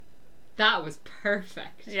That was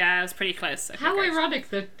perfect. Yeah, it was pretty close. Okay, How great.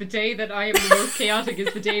 ironic that the day that I am the most chaotic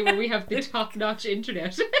is the day where we have the top-notch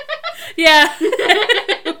internet. Yeah.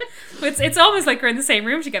 It's almost like we're in the same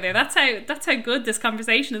room together. That's how good this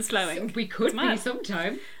conversation is flowing. We could It's be mad.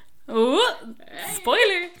 sometime. Oh,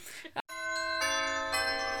 spoiler.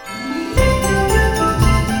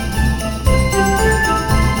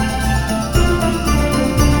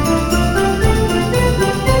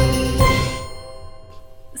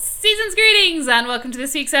 Season's greetings and welcome to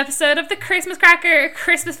this week's episode of the Christmas Cracker, a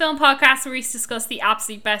Christmas film podcast where we discuss the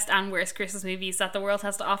absolute best and worst Christmas movies that the world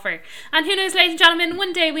has to offer. And who knows, ladies and gentlemen,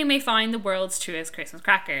 one day we may find the world's truest Christmas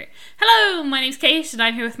cracker. Hello, my name's Kate and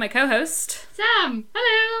I'm here with my co-host Sam,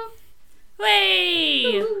 hello.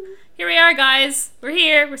 Way! Woo. Here we are, guys. We're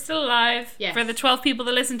here. We're still alive. Yes. For the 12 people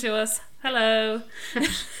that listen to us. Hello.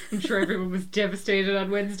 I'm sure everyone was devastated on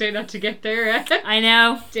Wednesday not to get there. I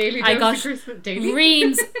know. Daily I dose got of Christmas. Daily?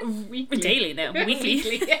 reams. Weekly. Daily now. Weekly.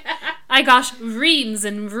 Weekly. I got reams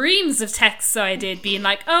and reams of texts I did being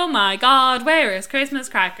like, oh my god, where is Christmas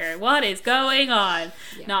Cracker? What is going on?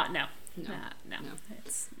 Yeah. No.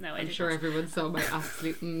 It's no. I'm sure everyone saw my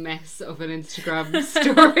absolute mess of an Instagram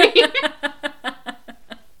story.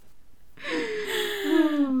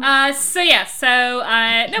 So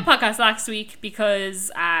no podcast last week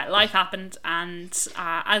because life happened, and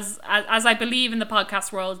as I believe in the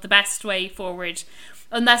podcast world, the best way forward,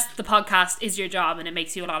 unless the podcast is your job and it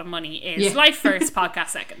makes you a lot of money, is life first, podcast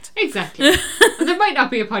second. Exactly. And there might not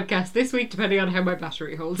be a podcast this week depending on how my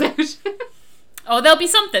battery holds out. Oh, there'll be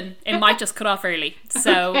something. It might just cut off early.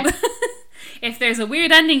 So Okay. if there's a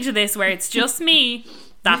weird ending to this where it's just me,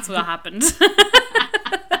 that's what happened.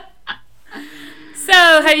 So,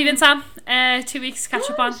 how have you been, Sam? 2 weeks to catch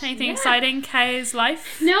up on. Anything exciting? How's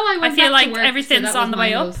life? No, I went I feel back like to work, everything's so that on was the way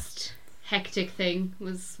my up. most hectic thing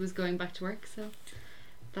was going back to work. So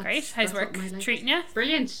Great. How's work treating you?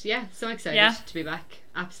 Brilliant. Yeah, so excited Yeah. to be back.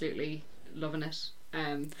 Absolutely loving it.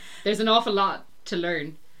 There's an awful lot to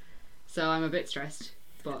learn, so I'm a bit stressed.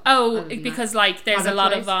 But Oh, other than because that, like there's a habit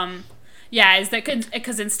lot wise. of yeah, is that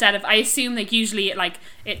because instead of, I assume like usually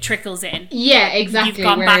it trickles in. Yeah, exactly. You've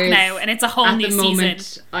gone back whereas now and it's a whole at new the season.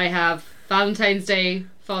 moment, I have Valentine's Day,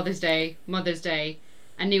 Father's Day, Mother's Day,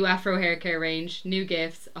 a new Afro hair care range, new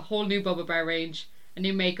gifts, a whole new Bubble Bar range, a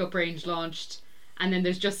new makeup range launched, and then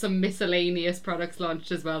there's just some miscellaneous products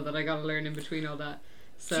launched as well that I gotta learn in between all that.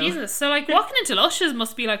 So Jesus, so like walking into Lush's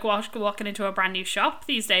must be like walking into a brand new shop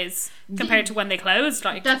these days compared to when they closed.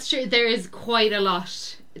 Like that's true. There is quite a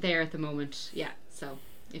lot there at the moment. Yeah. So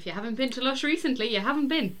if you haven't been to Lush recently, you haven't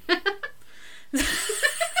been.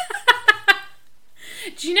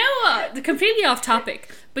 Do you know what? Completely off topic,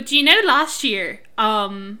 but do you know last year,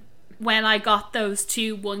 when I got those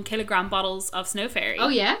 2 1 kilogram bottles of Snow Fairy, Oh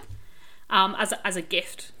yeah. as a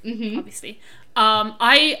gift, obviously,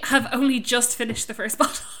 I have only just finished the first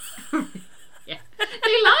bottle. Yeah.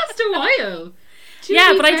 They last a while. To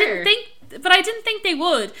Yeah, be but fair. I didn't think they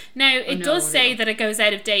would. Now it no, does they say won't. that it goes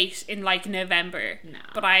out of date in like November, No.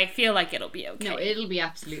 but I feel like it'll be okay. No, it'll be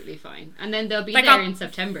absolutely fine. And then they'll be Like, there in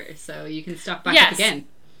September, so you can stock back Yes. up again.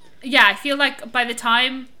 Yeah, I feel like by the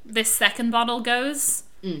time this second bottle goes,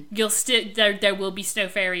 you'll still there will be Snow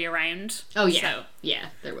Fairy around. Oh yeah. So Yeah,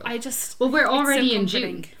 there will. I just Well, we're it's so already in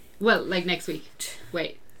comforting. June. Well, like next week.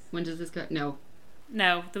 Wait, when does this go? No,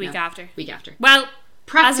 No, the week No. after. week after. Well,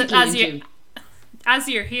 Practically as in you June. as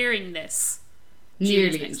you're hearing this,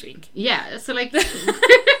 Nearly June's next in June. week. Yeah, so like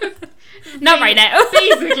Not right now.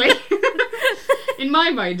 basically. In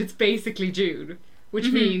my mind, it's basically June,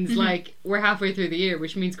 which means like we're halfway through the year,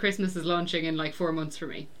 which means Christmas is launching in like 4 months for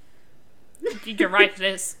me. You're right. It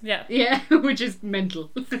is. Yeah. Yeah, which is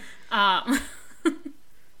mental. Um.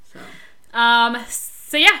 So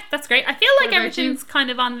So yeah, that's great. I feel like about everything's kind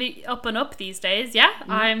of on the up and up these days. Yeah,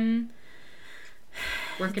 I'm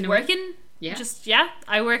working away. working. Yeah. Just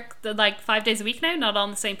I work like 5 days a week now. Not all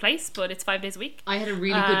in the same place, but it's 5 days a week. I had a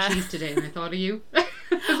really good cheese today, and I thought of you. I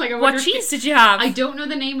was like, I wonder What if cheese did you have? I don't know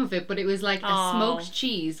the name of it, but it was like a Oh. smoked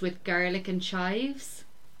cheese with garlic and chives.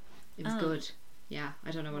 It was Oh. good. Yeah, I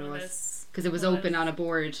don't know what it One of was those- because it was one of open those- on a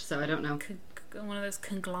board, so I don't know. one of those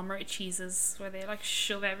conglomerate cheeses where they like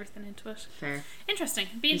shove everything into it. Fair. Interesting.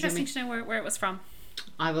 It'd be Please interesting tell to know where it was from.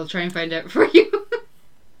 I will try and find out for you.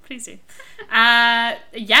 Please do. So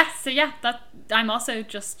that I'm also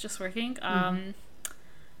just working.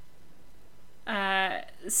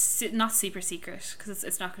 Not super secret because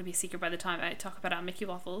it's not going to be a secret by the time I talk about it on Mickey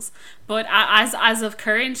Waffles. But as of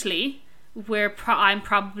currently, I'm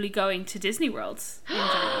probably going to Disney World in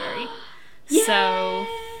January. So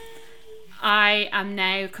I am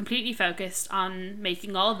now completely focused on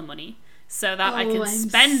making all the money so that I can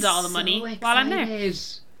spend all the money while I'm there.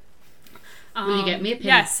 Will you get me a pin?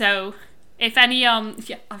 Yeah, so if any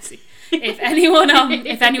obviously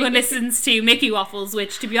if anyone listens to Mickey Waffles,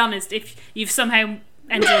 which to be honest, if you've somehow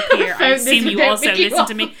ended up here, I assume you also Mickey listen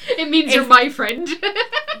to me. It means you're my friend.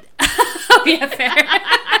 Oh yeah, fair.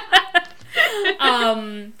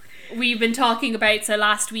 We've been talking about, so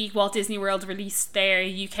last week Walt Disney World released their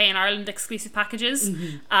UK and Ireland exclusive packages.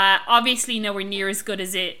 Obviously nowhere near as good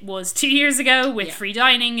as it was 2 years ago with free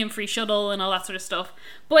dining and free shuttle and all that sort of stuff,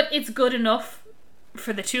 but it's good enough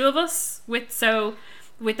for the two of us. With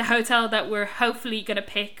the hotel that we're hopefully going to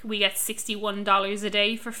pick, we get $61 a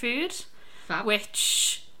day for food. Fab.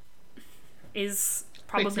 Which is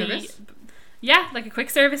probably like a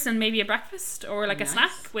quick service and maybe a breakfast or like a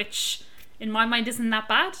snack, which in my mind isn't that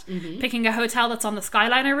bad. Picking a hotel that's on the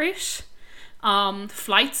Skyliner route.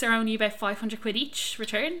 Flights are only about 500 quid each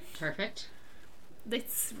return. Perfect.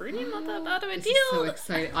 It's really not that bad of a deal. So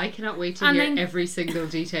exciting. I cannot wait to hear every single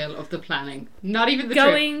detail of the planning. Not even the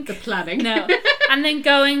trip, the planning. No. And then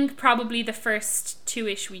going probably the first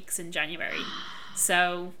 2-ish weeks in January.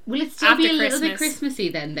 So will it still be a little bit Christmassy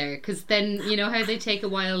then there? Because then, you know how they take a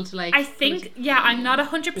while to like... I think, I'm not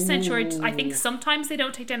 100% sure. I think sometimes they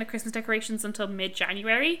don't take down the Christmas decorations until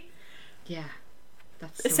mid-January. Yeah.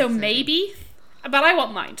 That's so maybe... But I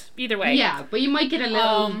won't mind, either way. Yeah, but you might get a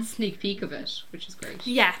little sneak peek of it, which is great.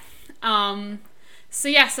 Yeah. So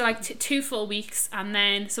like 2 full weeks, and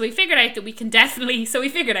then... So we figured out that we can definitely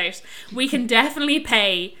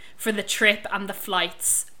pay for the trip and the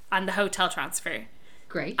flights and the hotel transfer.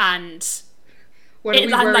 Great. And... What are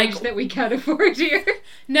we worried that we can't afford here?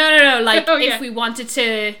 No. Like, if we wanted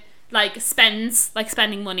to, like,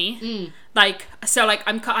 spending money.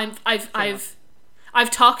 I've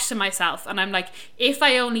talked to myself and I'm like, if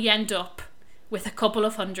I only end up with a couple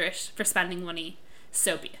of hundred for spending money,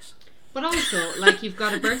 so be it. But also, like, you've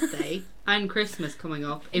got a birthday and Christmas coming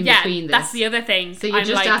up in between this. That's the other thing. So you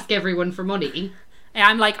just ask everyone for money.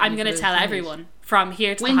 I'm like, I'm going to tell everyone from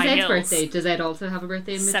here to the High Hills. When's Ed's birthday? Does Ed also have a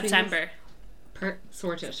birthday in between? September.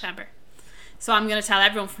 Sorted. September. So I'm going to tell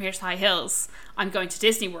everyone from here to the High Hills, I'm going to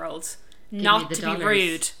Disney World. Not to be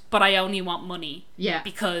rude, but I only want money. Yeah.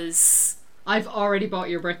 Because... I've already bought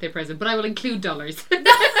your birthday present, but I will include dollars. But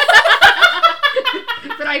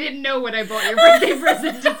I didn't know when I bought your birthday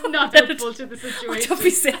present. It's not helpful to the situation. Don't be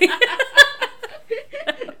silly.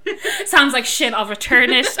 Sounds like shit. I'll return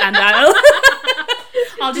it and I'll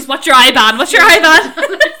just watch your iPad. What's your iPad?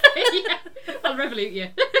 Yeah, I'll Revolut you.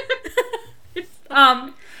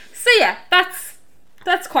 So yeah,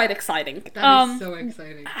 that's quite exciting. That is so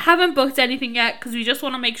exciting. Haven't booked anything yet because we just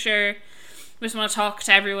want to make sure. We just want to talk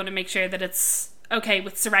to everyone and make sure that it's okay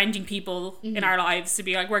with surrounding people in our lives to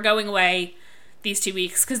be like, we're going away these 2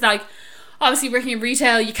 weeks. Because, like, obviously working in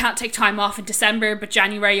retail, you can't take time off in December, but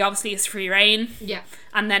January obviously is free reign. Yeah.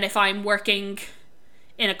 And then if I'm working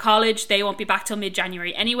in a college, they won't be back till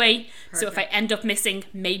mid-January anyway. Perfect. So if I end up missing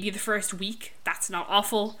maybe the first week, that's not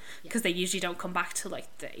awful because they usually don't come back till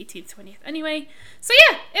like the 18th, 20th anyway. So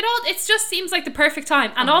yeah, it just seems like the perfect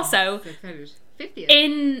time. And also...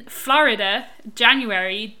 in Florida,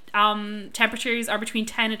 January, temperatures are between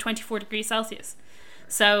 10 and 24 degrees Celsius.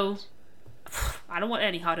 So, I don't want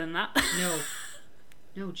any hotter than that.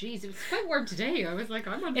 No, geez, it was quite warm today. I was like,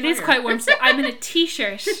 I'm on fire. It is quite warm today. I'm in a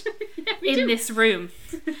t-shirt in this room.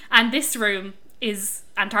 And this room is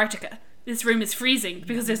Antarctica. This room is freezing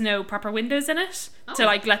because there's no proper windows in it to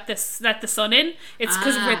like let the sun in. It's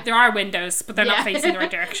because there are windows, but they're not facing the right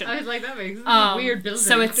direction. I was like, that makes a weird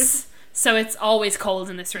building. So it's always cold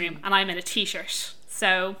in this room, and I'm in a t-shirt.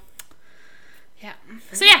 So, yeah.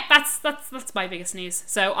 So yeah, that's my biggest news.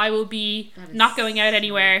 So I will be not going out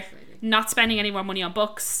anywhere, not spending any more money on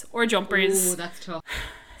books or jumpers. Oh, that's tough.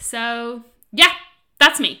 So yeah,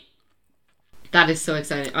 that's me. That is so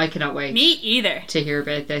exciting. I cannot wait. Me either. To hear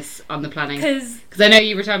about this on the planning. Because I know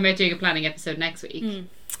you were talking about doing a planning episode next week.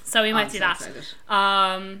 So we might do that.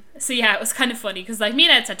 So yeah, it was kind of funny because like me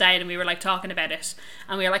and Ed sat down and we were like talking about it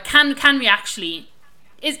and we were like, can we actually,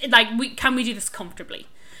 can we do this comfortably?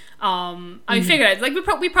 I figured out like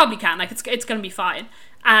we probably can, like it's gonna be fine.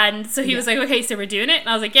 And so he was like, okay, so we're doing it, and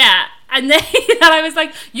I was like, yeah. And then I was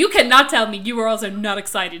like, you cannot tell me you were also not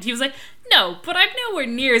excited. He was like, no, but I'm nowhere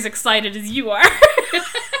near as excited as you are.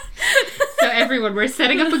 So everyone, we're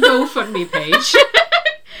setting up a GoFundMe page.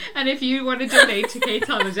 And if you want to donate to Kate's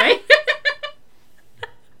holiday,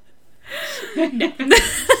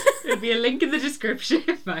 there'll be a link in the description.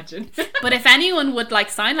 Imagine. But if anyone would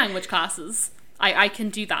like sign language classes, I can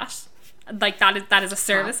do that. Like that is a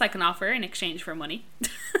service I can offer in exchange for money.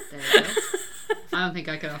 There you go. I don't think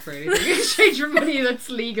I can offer anything in exchange for money that's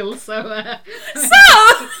legal, so...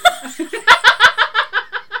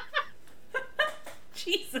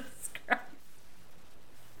 Jesus Christ.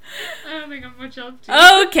 I don't think I'm much help to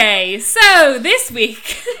you. Okay, so this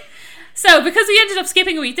week... So, because we ended up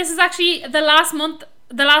skipping a week, this is actually the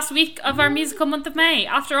last week of our musical month of May.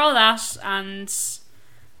 After all that, and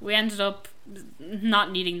we ended up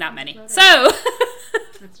not needing that many. So...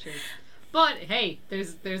 That's true. But, hey,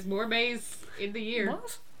 there's more Mays in the year.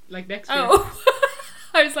 What? Like next year. Oh.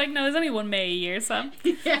 I was like, no, there's only one May a year, Sam.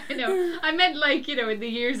 Yeah, I know. I meant like, in the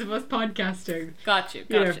years of us podcasting. Got you.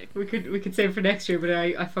 We could save for next year, but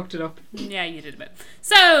I fucked it up. Yeah, you did a bit.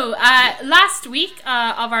 So, last week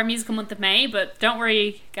of our musical month of May, but don't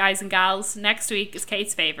worry, guys and gals, next week is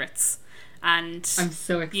Kate's favourites. And I'm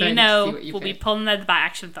so excited to see what you we'll be pick. pulling out the back. I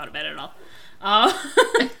actually haven't thought about it at all.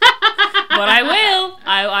 But I will.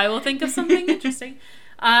 I will think of something interesting.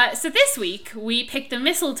 So this week, we picked the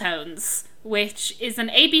Mistletones, which is an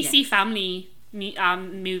ABC Family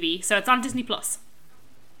movie. So it's on Disney Plus,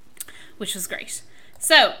 which was great.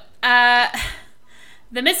 So,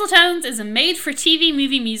 The Mistletones is a made-for-TV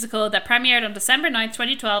movie musical that premiered on December 9th,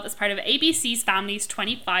 2012 as part of ABC's Family's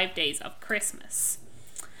 25 Days of Christmas.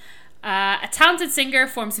 A talented singer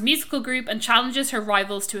forms a musical group and challenges her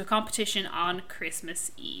rivals to a competition on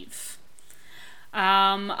Christmas Eve.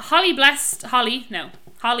 Holly, blessed,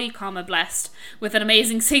 with an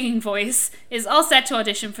amazing singing voice, is all set to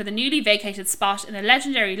audition for the newly vacated spot in a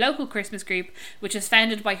legendary local Christmas group which was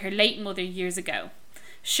founded by her late mother years ago.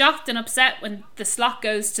 Shocked and upset when the slot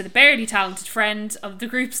goes to the barely talented friend of the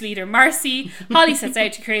group's leader, Marcy, Holly sets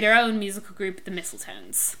out to create her own musical group, the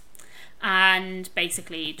Mistletones. And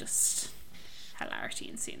basically just hilarity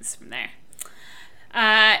ensues from there.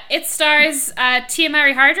 It stars Tia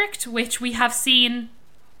Mary Hardrick, which we have seen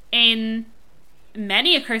in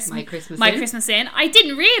many a My Christmas Inn. I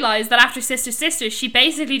didn't realise that after Sister Sisters, she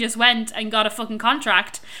basically just went and got a fucking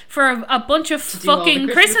contract for a bunch of fucking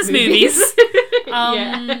Christmas movies.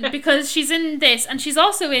 Because she's in this, and she's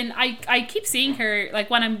also in. I keep seeing her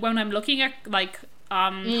like when I'm looking at like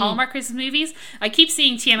Hallmark Christmas movies. I keep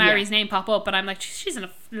seeing Tia Mary's name pop up, and I'm like, she's in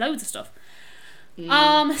loads of stuff.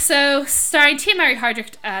 So starring Tia Mary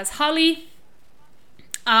Hardrick as Holly,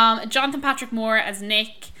 Jonathan Patrick Moore as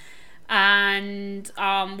Nick, and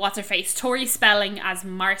what's her face, Tori Spelling as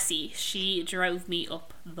Marcy. She drove me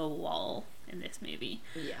up the wall in this movie.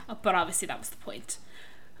 But obviously that was the point.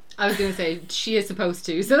 I was going to say, she is supposed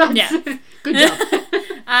to, so that's good job.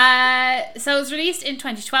 So it was released in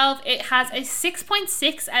 2012. It has a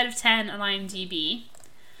 6.6 out of 10 on IMDb.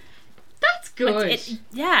 That's good.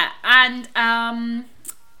 And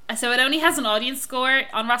so it only has an audience score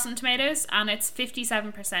on Rotten Tomatoes, and it's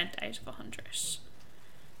 57% out of 100.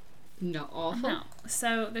 Not awful. No.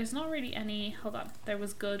 So there's not really any. Hold on. There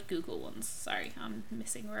was good Google ones. Sorry, I'm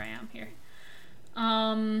missing where I am here.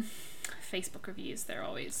 Facebook reviews, they're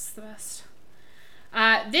always the best.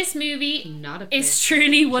 This movie is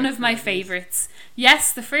truly one of my favourites.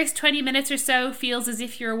 Yes, the first 20 minutes or so feels as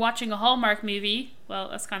if you're watching a Hallmark movie. Well,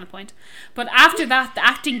 that's kind of the point. But after that, the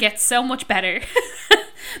acting gets so much better.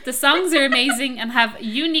 The songs are amazing and have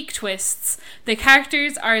unique twists. The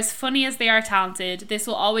characters are as funny as they are talented. This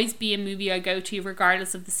will always be a movie I go to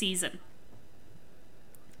regardless of the season.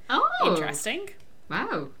 Oh. Interesting.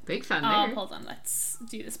 Wow, big fan there. Hold on, let's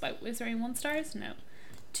do this by... Is there any 1 stars? No.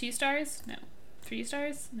 2 stars? No. 3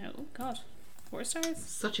 stars? No. Oh, God. 4 stars?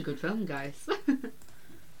 Such a good film, guys.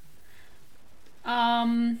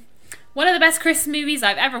 One of the best Christmas movies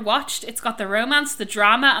I've ever watched. It's got the romance, the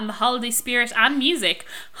drama, and the holiday spirit and music.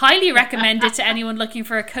 Highly recommend it to anyone looking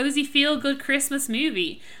for a cozy, feel-good Christmas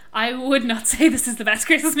movie. I would not say this is the best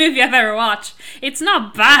Christmas movie I've ever watched. It's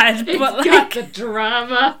not bad, but it's got the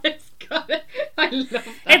drama. It's got it. I love that.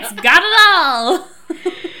 It's got it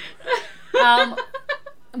all.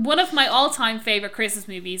 One of my all-time favourite Christmas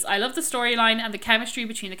movies. I love the storyline, and the chemistry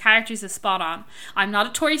between the characters is spot on. I'm not a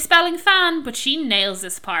Tori Spelling fan, but she nails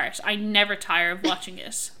this part. I never tire of watching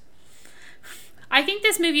it. I think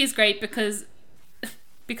this movie is great because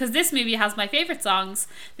this movie has my favourite songs.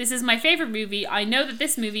 This is my favourite movie. I know that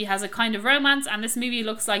this movie has a kind of romance, and this movie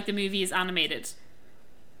looks like the movie is animated.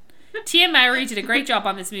 Tia Mowry did a great job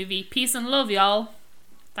on this movie. Peace and love, y'all.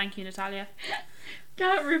 Thank you, Natalia.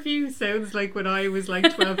 That review sounds like when I was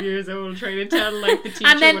like 12 years old trying to tell like the teacher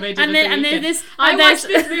what I did I watched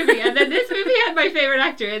this movie, and then this movie had my favourite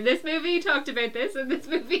actor, and this movie talked about this, and this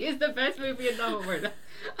movie is the best movie in the whole world.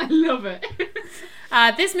 I love it.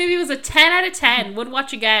 This movie was a 10 out of 10. Would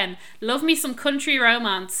watch again. Love me some country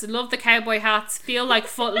romance. Love the cowboy hats. Feel like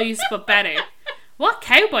Footloose but better. What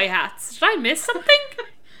cowboy hats? Did I miss something?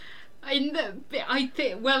 I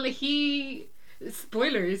think. Well, he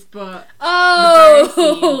spoilers, but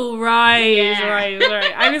oh,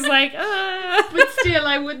 right. I was like, but still,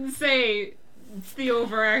 I wouldn't say it's the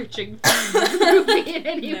overarching theme of the movie in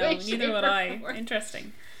any way. No, neither would I.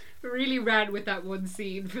 Interesting. Really ran with that one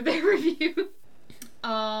scene for their review.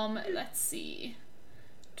 Let's see.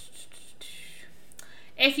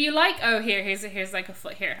 If you like, here's like a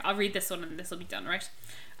foot here. I'll read this one and this will be done, right?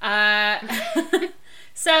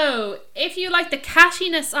 So, if you like the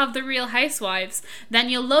catchiness of The Real Housewives, then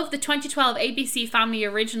you'll love the 2012 ABC Family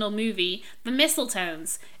original movie, The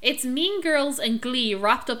Mistletones. It's Mean Girls and Glee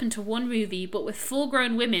wrapped up into one movie, but with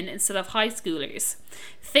full-grown women instead of high schoolers.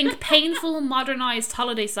 Think painful, modernised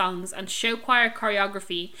holiday songs and show choir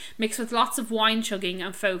choreography mixed with lots of wine chugging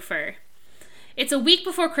and faux fur. It's a week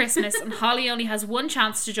before Christmas and Holly only has one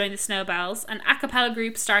chance to join the Snowbells, an a cappella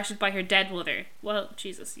group started by her dead mother. Well,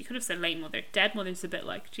 Jesus, you could have said late mother. Dead mother's a bit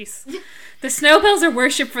like, jeez. The Snowbells are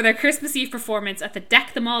worshipped for their Christmas Eve performance at the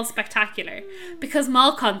Deck the Mall Spectacular, because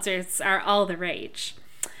mall concerts are all the rage.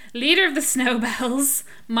 Leader of the Snowbells,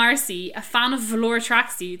 Marcy, a fan of velour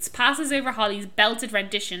tracksuits, passes over Holly's belted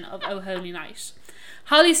rendition of Oh Holy Night.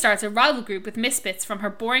 Holly starts a rival group with misfits from her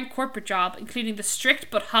boring corporate job, including the strict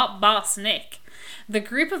but hot boss Nick. The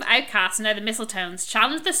group of outcasts, now the Mistletones,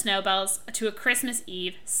 challenge the Snowbells to a Christmas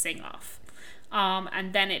Eve sing-off.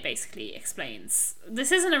 And then it basically explains.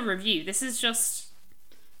 This isn't a review. This is just...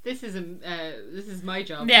 This is my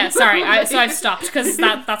job. Yeah, sorry. So I've stopped because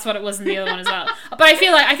that's what it was in the other one as well. But I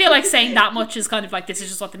feel like saying that much is kind of like, this is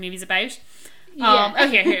just what the movie's about. Yeah.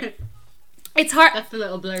 Here. It's hard. That's the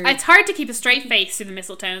little blurry. It's hard to keep a straight face through the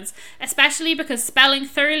Mistletones, especially because Spelling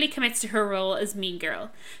thoroughly commits to her role as Mean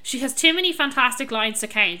Girl. She has too many fantastic lines to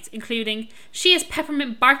count, including, "She is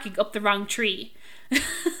peppermint barking up the wrong tree."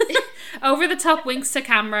 Over-the-top winks to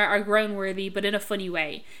camera are groan-worthy, but in a funny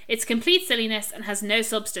way. It's complete silliness and has no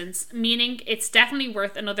substance, meaning it's definitely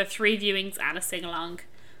worth another 3 viewings and a sing-along.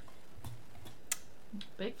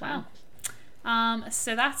 Big fan. Wow.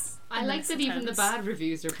 So that's... I like that even the bad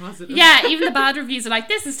reviews are positive. Yeah, even the bad reviews are like,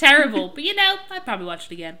 this is terrible. But I'd probably watch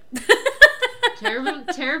it again.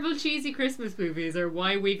 Terrible cheesy Christmas movies are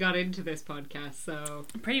why we got into this podcast, so...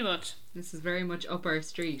 Pretty much. This is very much up our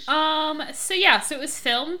street. So it was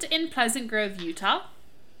filmed in Pleasant Grove, Utah.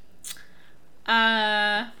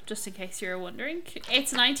 Just in case you're wondering.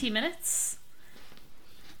 It's 90 minutes.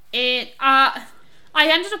 I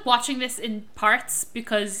ended up watching this in parts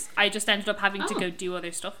because I just ended up having to go do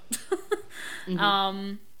other stuff.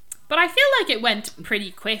 Mm-hmm. But I feel like it went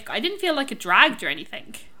pretty quick. I didn't feel like it dragged or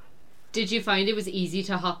anything. Did you find it was easy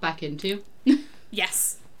to hop back into?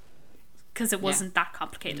 Yes. Because it wasn't that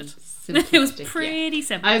complicated. Simplistic, it was pretty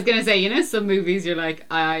simple. I was going to say, some movies you're like,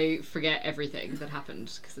 I forget everything that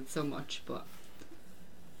happened because it's so much, but...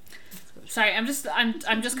 Sorry, I'm just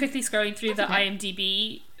quickly scrolling through the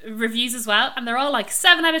IMDb reviews as well, and they're all like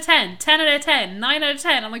 7 out of 10, 10 out of 10, 9 out of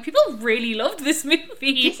 10. I'm like, people really loved this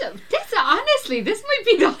movie. This honestly, this might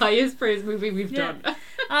be the highest praised movie we've done.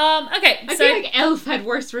 Okay, I feel like Elf had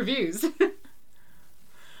worse reviews.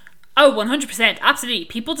 Oh, 100%, absolutely.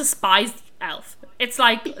 People despise Elf. It's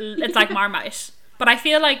like Marmite. But I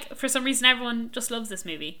feel like for some reason everyone just loves this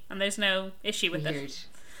movie, and there's no issue with it.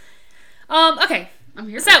 Okay. I'm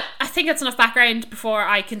here. So, I think that's enough background before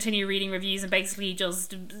I continue reading reviews and basically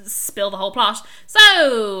just spill the whole plot.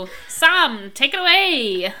 So, Sam, take it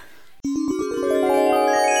away.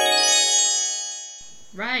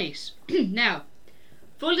 Right. Now,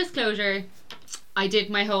 full disclosure, I did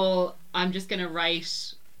my whole, I'm just going to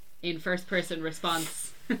write in first person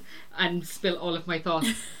response and spill all of my thoughts.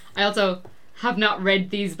 I also have not read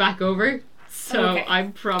these back over, so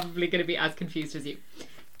I'm probably going to be as confused as you.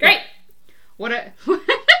 Great.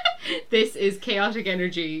 This is chaotic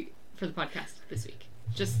energy for the podcast this week.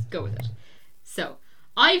 Just go with it. So,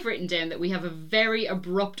 I've written down that we have a very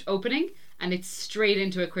abrupt opening and it's straight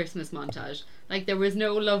into a Christmas montage. Like, there was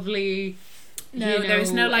no lovely... there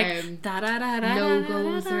was no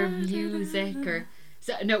logos or music or...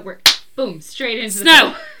 So, no, we're... Boom, straight into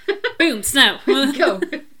snow. The Boom, snow. Go.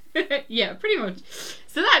 Yeah, pretty much.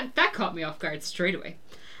 So that caught me off guard straight away.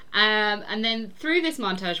 And then through this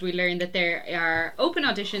montage we learn that there are open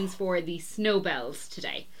auditions for the Snowbells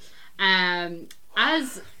today.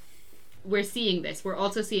 As we're seeing this, we're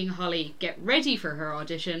also seeing Holly get ready for her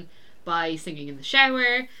audition by singing in the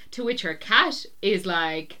shower, to which her cat is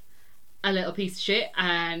like a little piece of shit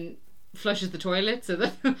and flushes the toilet, so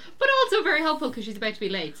that, but also very helpful because she's about to be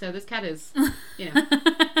late, so this cat is,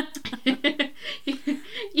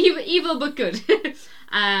 evil but good.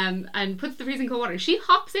 And puts the freezing cold water. She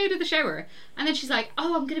hops out of the shower and then she's like,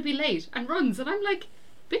 oh, I'm gonna be late, and runs, and I'm like,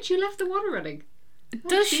 bitch, you left the water running.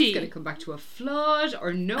 Does She's she? going to come back to a flood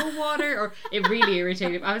or no water, or it really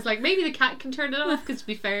irritated me. I was like, maybe the cat can turn it off, because to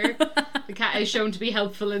be fair, the cat is shown to be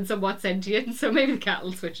helpful and somewhat sentient, so maybe the cat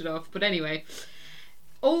will switch it off. But anyway,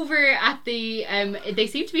 over at the they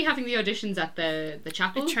seem to be having the auditions at the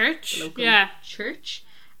chapel, The church, the local yeah, church,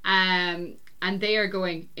 and they are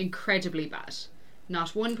going incredibly bad.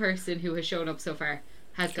 Not one person who has shown up so far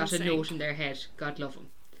has got a note in their head. God love them,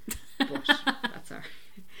 but that's our.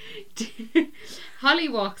 Holly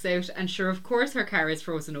walks out, and sure, of course, her car is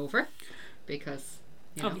frozen over because,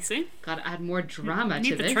 you know, obviously, gotta add more drama need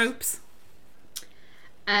to the this. tropes.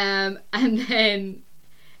 And then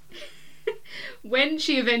when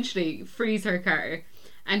she eventually frees her car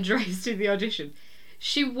and drives to the audition,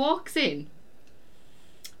 she walks in,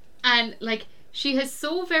 and like she has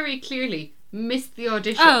so very clearly missed the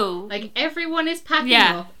audition. Oh, like everyone is packing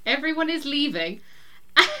Yeah. up, everyone is leaving,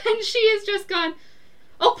 and she has just gone,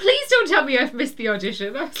 oh, please don't tell me I've missed the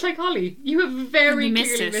audition. I was like, Holly, you have very You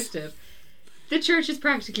missed clearly it. missed it. The church is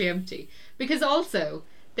practically empty. Because also,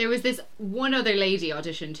 there was this one other lady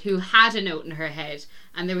auditioned who had a note in her head,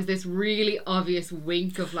 and there was this really obvious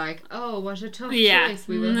wink of like, oh, what a tough choice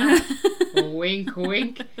we will have. Wink,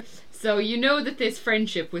 wink. So you know that this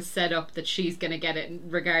friendship was set up that she's going to get it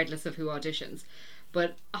regardless of who auditions.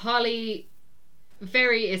 But Holly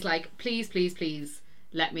is like, please, please, please,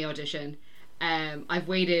 let me audition. I've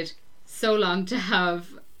waited so long to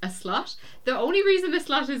have a slot. The only reason the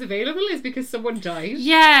slot is available is because someone died.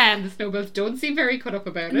 yeah. And the Snowbells don't seem very cut up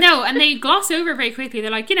about it. No, and they gloss over very quickly.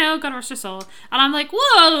 They're like, God rest her soul. And I'm like,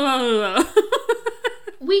 whoa.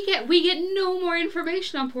 We get no more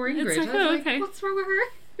information on poor Ingrid. It's like, I was oh, like, okay. what's wrong with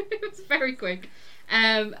her? It was very quick.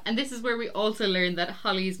 And this is where we also learn that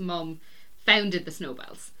Holly's mum founded the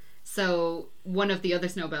Snowbells. So one of the other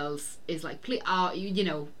Snowbells is like, please,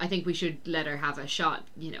 I think we should let her have a shot.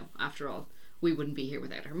 After all, we wouldn't be here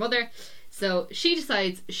without her mother. So she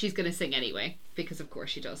decides she's going to sing anyway, because of course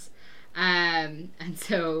she does. And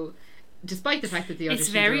so, despite the fact that the audition It's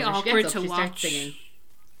very awkward to she watch. starts singing.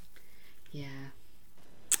 Yeah.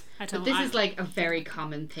 But this is like a very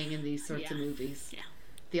common thing in these sorts of movies. Yeah.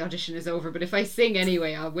 The audition is over, but if I sing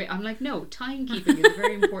anyway, I'll wait. I'm like, no, timekeeping is a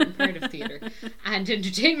very important part of theatre and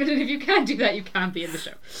entertainment, and if you can't do that, you can't be in the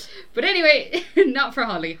show. But anyway, not for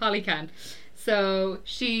Holly. Holly can. So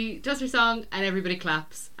she does her song, and everybody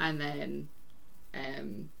claps, and then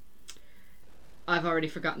I've already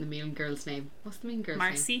forgotten the mean girl's name. What's the mean girl's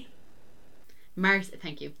name? Marcy.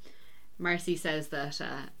 Thank you. Marcy says that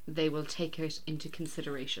they will take it into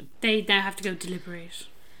consideration. They now have to go deliberate.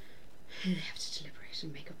 They have to deliberate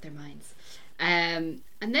and make up their minds. And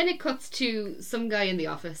then it cuts to some guy in the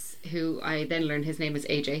office who I then learn his name is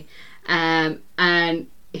AJ. And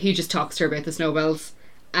he just talks to her about the Snowbells.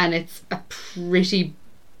 And it's a pretty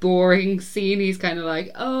boring scene. He's kind of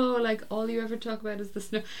like, oh, like all you ever talk about is the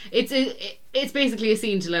snow. It's basically a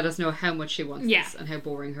scene to let us know how much she wants this and how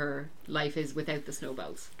boring her life is without the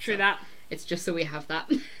Snowbells. True that. It's just so we have that.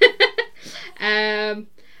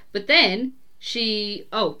 But then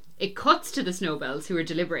it cuts to the Snowbells who are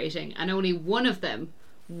deliberating, and only one of them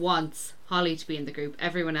wants Holly to be in the group.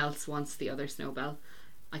 Everyone else wants the other Snowbell.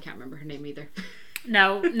 I can't remember her name either.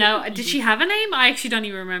 No. Did she have a name? I actually don't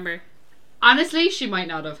even remember. Honestly, she might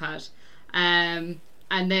not have had. And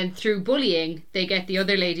then through bullying, they get the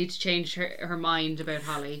other lady to change her mind about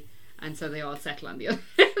Holly, and so they all settle on the other.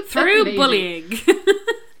 Through bullying.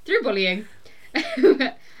 Through bullying.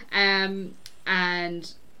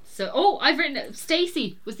 And so, I've written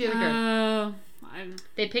Stacey was the other girl.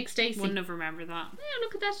 They picked Stacey. Wouldn't have remembered that. Yeah,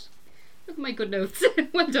 look at that. Look at my good notes.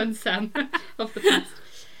 Well done, Sam, of the past.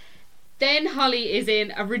 Then Holly is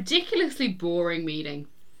in a ridiculously boring meeting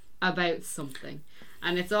about something.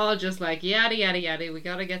 And it's all just like, yada, yada, yada. We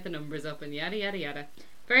gotta get the numbers up and yada, yada, yada.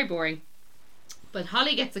 Very boring. But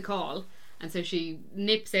Holly gets a call, and so she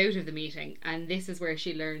nips out of the meeting. And this is where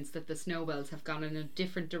she learns that the Snowbells have gone in a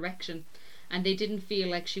different direction. And they didn't feel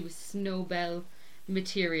like she was Snowbell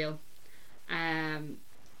material. And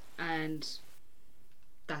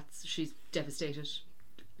she's devastated.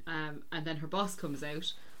 And then her boss comes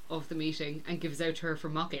out of the meeting and gives out to her for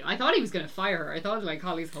mocking. I thought he was going to fire her. I thought like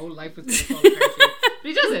Holly's whole life was going to fall apart here. But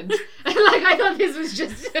he doesn't. Like, I thought this was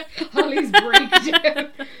just Holly's breakdown.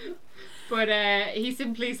 But he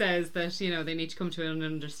simply says that, they need to come to an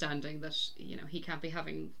understanding that, he can't be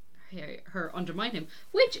having her undermine him,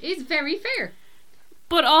 which is very fair.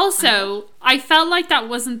 But also, I felt like that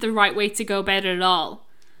wasn't the right way to go about it at all.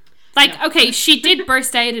 Like, No. okay, she did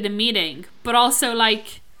burst out at a meeting, but also,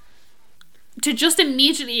 like, to just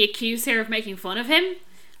immediately accuse her of making fun of him,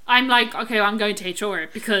 I'm like, okay, I'm going to HR,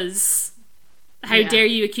 because how dare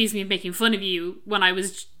you accuse me of making fun of you when I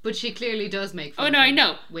was... But she clearly does make fun Oh, of no, him I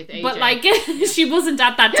know. with AJ. But, like, she wasn't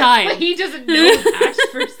at that time. But he doesn't know that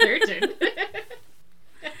for certain.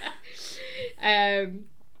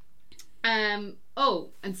 Oh,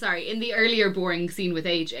 and sorry, in the earlier boring scene with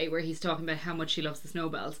AJ where he's talking about how much he loves the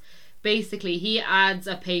snowballs, basically he adds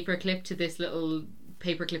a paperclip to this little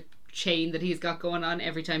paperclip chain that he's got going on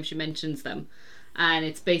every time she mentions them, and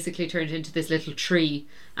it's basically turned into this little tree,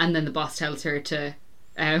 and then the boss tells her to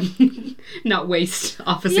not waste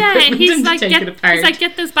office equipment and to take it apart. He's like,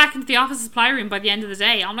 get those back into the office supply room by the end of the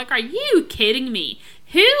day. I'm like, are you kidding me?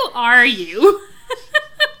 Who are you?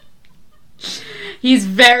 He's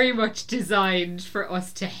very much designed for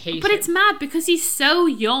us to hate him. But it's mad because he's so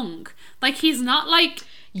young. Like, he's not like...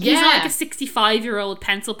 He's not like a 65-year-old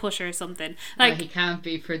pencil pusher or something. Like, well, he can't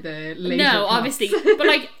be for the later no, plots. obviously. But,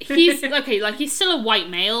 like, he's... Okay, like, he's still a white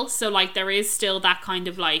male, so, like, there is still that kind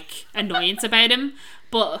of, like, annoyance about him.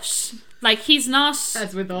 But, like, he's not...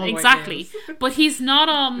 As with all exactly. white males. But he's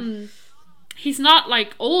not, he's not,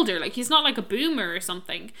 like, older. Like, he's not, like, a boomer or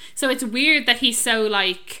something. So it's weird that he's so,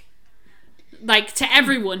 like, to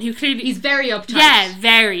everyone who clearly... He's very uptight. Yeah,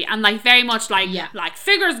 very. And, like, very much, like, like,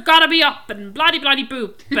 figures gotta be up and bloody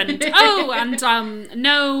boop. And,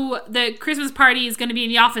 no, the Christmas party is going to be in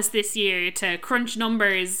the office this year to crunch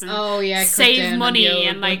numbers and save money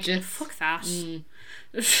and, like, budgets. Fuck that.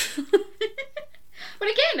 But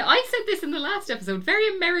again, I said this in the last episode, very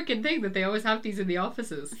American thing that they always have these in the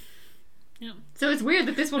offices. Yeah. So it's weird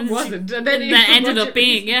that this one wasn't. And then that ended up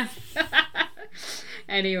being, yeah.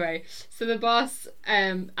 Anyway, so the boss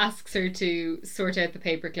asks her to sort out the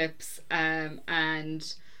paper clips,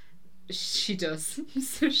 and she does.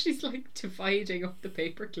 So she's like dividing up the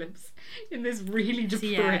paper clips in this really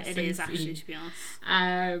depressing it is scene. actually, to be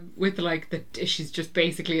honest. With like she's just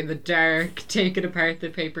basically in the dark taking apart the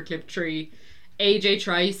paperclip tree. AJ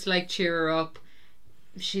tries to like cheer her up.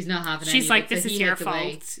 She's not having any. She's like, this is your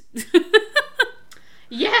fault.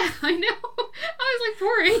 Yeah, I know. I was like,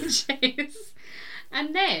 poor AJ.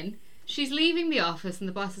 And then she's leaving the office and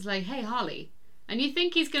the boss is like, hey, Holly. And you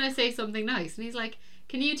think he's going to say something nice. And he's like,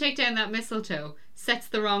 can you take down that mistletoe? Sets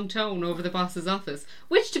the wrong tone over the boss's office.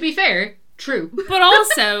 Which, to be fair, true. But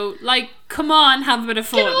also, like, come on, have a bit of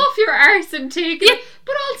fun. Get off your arse and take it.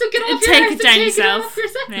 But also get off your arse and take it off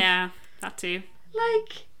yourself. Yeah, that too.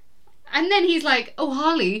 Like, and then he's like, oh,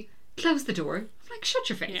 Holly, close the door. I'm like, shut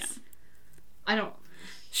your face. Yeah. I don't...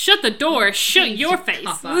 Shut the door, shut your face.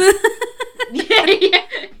 Yeah.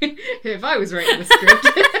 If I was writing the script,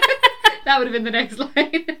 that would have been the next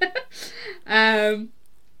line.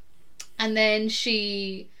 And then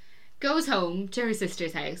she goes home to her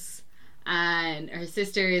sister's house, and her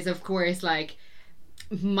sister is, of course, like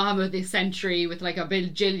mom of the century with like a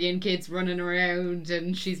bajillion kids running around,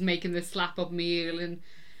 and she's making this slap up meal, and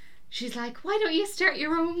she's like, why don't you start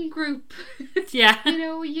your own group? Yeah. You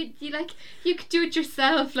know, you like, you could do it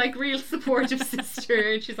yourself, like real supportive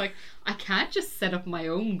sister. And she's like, I can't just set up my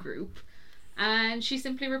own group. And she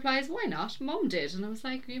simply replies, why not? Mom did. And I was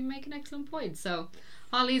like, you make an excellent point. So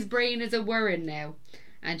Holly's brain is a whirring now,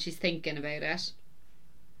 and she's thinking about it.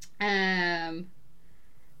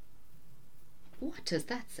 What does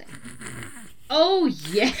that say? Oh,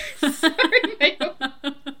 yes. Sorry,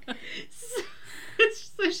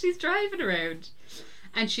 So she's driving around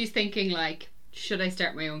and she's thinking like, should I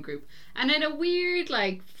start my own group? And in a weird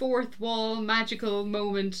like fourth wall magical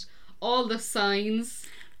moment, all the signs,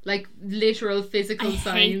 like literal physical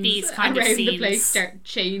signs these kind around of the place scenes. start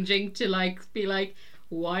changing to like be like,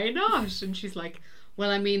 why not? And she's like,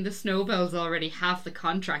 well, I mean, the Snowbells already have the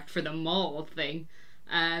contract for the mall thing.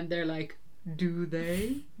 And they're like, do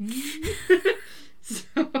they? So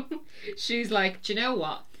she's like, do you know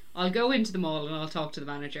what? I'll go into the mall and I'll talk to the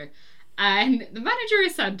manager. And the manager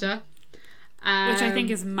is Santa. Which I think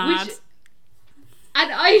is mad.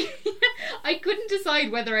 And I couldn't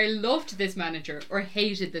decide whether I loved this manager or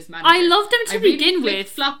hated this manager. I loved him to begin with.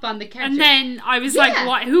 Flop on the character. And then I was like,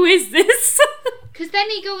 what? Who is this? Because then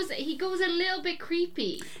he goes a little bit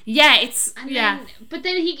creepy. Yeah, it's... And yeah. But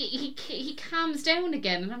then he calms down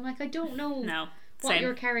again. And I'm like, I don't know what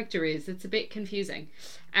your character is. It's a bit confusing.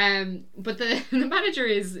 But the manager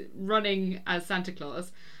is running as Santa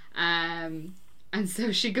Claus, and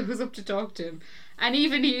so she goes up to talk to him, and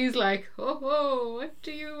even he's like, oh, what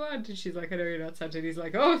do you want? And she's like, I know you're not Santa. And he's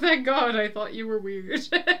like, oh, thank God, I thought you were weird.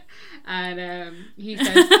 And he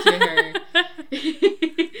says to her,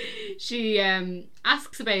 she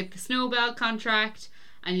asks about the Snowbell contract,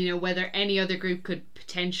 and you know whether any other group could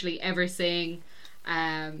potentially ever sing.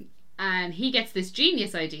 And he gets this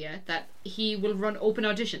genius idea that he will run open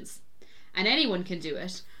auditions and anyone can do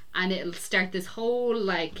it, and it'll start this whole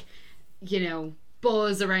like,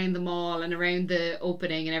 buzz around the mall and around the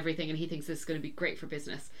opening and everything, and he thinks this is going to be great for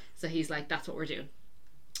business. So he's like, that's what we're doing.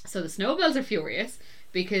 So the Snowbells are furious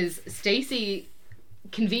because Stacy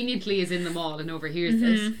conveniently is in the mall and overhears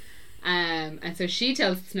this. And so she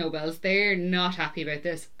tells the Snowbells. They're not happy about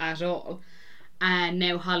this at all. And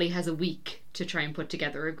now Holly has a week to try and put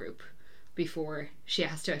together a group before she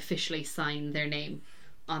has to officially sign their name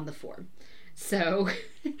on the form. So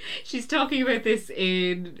she's talking about this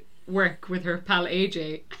in work with her pal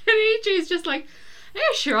AJ. And AJ's just like, yeah,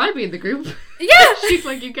 sure, I'll be in the group. Yeah. She's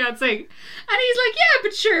like, you can't sing. And he's like, yeah,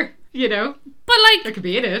 but sure, But like, I could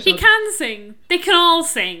be in it. he can sing. They can all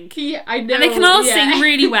sing. Yeah, I know. And they can all sing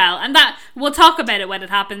really well. And that, we'll talk about it when it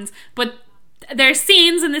happens. But there's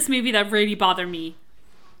scenes in this movie that really bother me.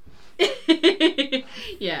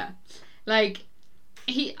 Yeah. Like,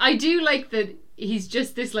 I do like that he's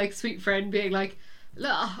just this like sweet friend being like,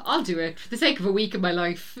 look, I'll do it for the sake of a week of my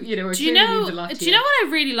life. It means a lot to Do you know what I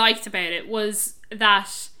really liked about it was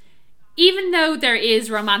that even though there is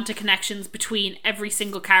romantic connections between every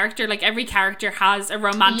single character, like every character has a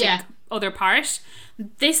romantic other part,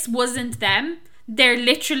 this wasn't them. They're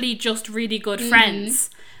literally just really good friends.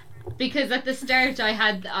 Because at the start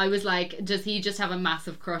I was like, does he just have a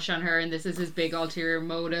massive crush on her and this is his big ulterior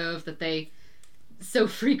motive that they so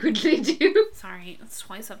frequently do? Sorry, it's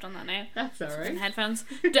twice I've done that now. That's alright. Headphones.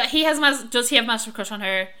 Does he have a massive crush on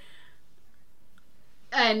her?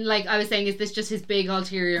 And like I was saying, is this just his big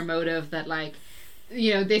ulterior motive that like,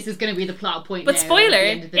 this is going to be the plot point? But now, spoiler, at the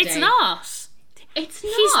end of the it's day. not. It's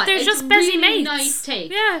not. They're it's just busy really mates. Nice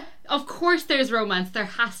take. Yeah. Of course, there's romance. There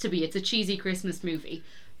has to be. It's a cheesy Christmas movie,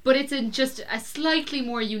 but it's just a slightly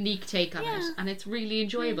more unique take on it, and it's really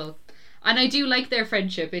enjoyable. And I do like their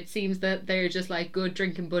friendship. It seems that they're just like good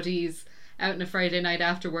drinking buddies out on a Friday night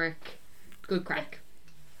after work. Good crack.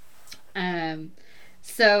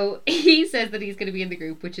 So he says that he's going to be in the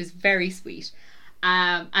group, which is very sweet.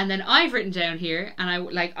 And then I've written down here, and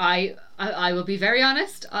I will be very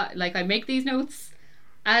honest. I make these notes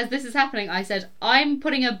as this is happening. I said I'm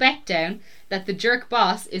putting a bet down that the jerk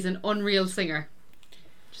boss is an unreal singer.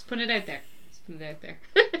 Just put it out there.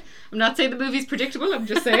 I'm not saying the movie's predictable. I'm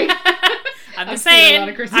just saying. I'm just saying.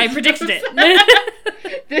 I predicted it.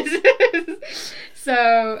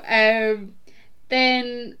 So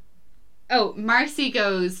then. Oh, Marcy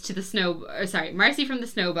goes to the Marcy from the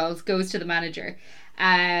Snowballs goes to the manager,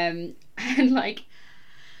 and like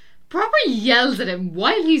proper yells at him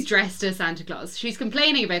while he's dressed as Santa Claus. She's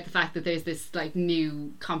complaining about the fact that there's this like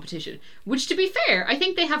new competition, which to be fair, I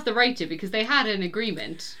think they have the right to because they had an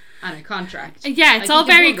agreement and a contract. Yeah, it's all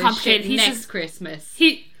very complicated. He's next Christmas.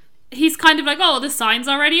 He's kind of like, oh, the sign's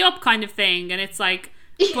already up kind of thing, and it's like,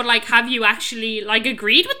 but like, have you actually like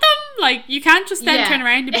agreed with them? Like, you can't just then turn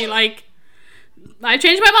around and be like, I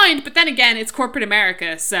changed my mind. But then again, it's corporate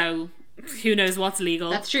America, so who knows what's legal.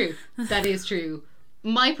 That's true. That is true.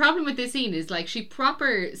 My problem with this scene is like she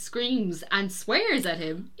proper screams and swears at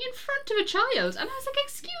him in front of a child, and I was like,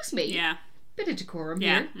 excuse me. Yeah. Bit of decorum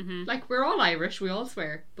here. Mm-hmm. Like, we're all Irish, we all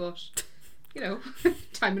swear, but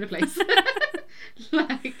time and a place.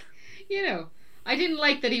 Like, I didn't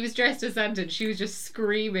like that he was dressed as Santa and she was just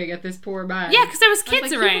screaming at this poor man. Yeah, because there was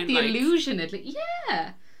kids around. The illusion, at least.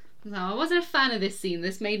 Yeah. No, I wasn't a fan of this scene.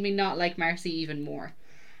 This made me not like Marcy even more.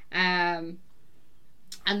 And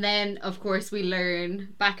then, of course, we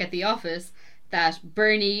learn back at the office that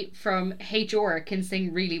Bernie from HR can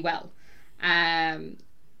sing really well. And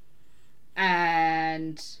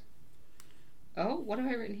what have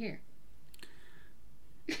I written here?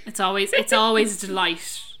 It's always a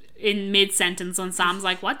delight in mid-sentence when Sam's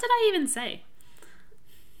like, what did I even say?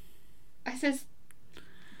 I says,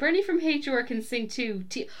 Bernie from HR can sing too.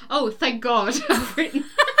 Oh, thank God. I've written.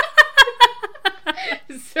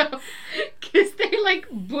 So, because they like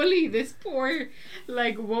bully this poor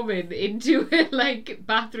like woman into a like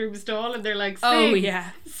bathroom stall, and they're like,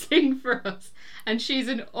 sing for us, and she's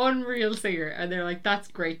an unreal singer, and they're like, that's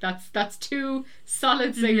great. That's two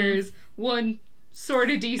solid singers. One sort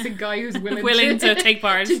of decent guy who's willing to take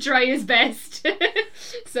part, to try his best.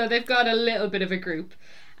 So they've got a little bit of a group.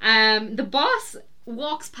 The boss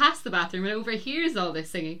walks past the bathroom and overhears all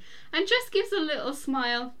this singing and just gives a little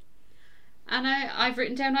smile. And I've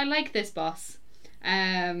written down, I like this boss.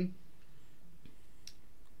 And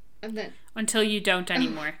then until you don't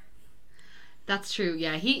anymore. That's true.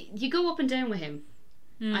 Yeah, you go up and down with him.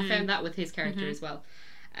 I found that with his character as well.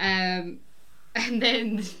 And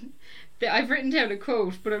then I've written down a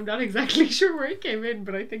quote, but I'm not exactly sure where it came in,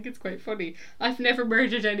 but I think it's quite funny. I've never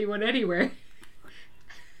murdered anyone anywhere.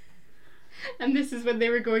 And this is when they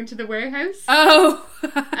were going to the warehouse. Oh.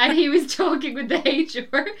 And he was talking with the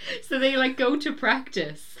HR. So they like go to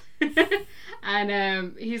practice.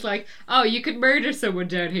 And he's like, oh, you could murder someone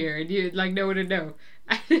down here and you like no one would know.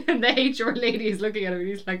 And the HR lady is looking at him and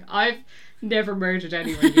he's like, I've never murdered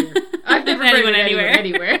anyone here. I've never murdered anyone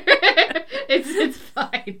anywhere. It's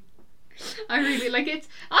fine. I really like it.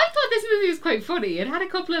 I thought this movie was quite funny. It had a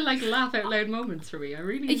couple of like laugh out loud moments for me.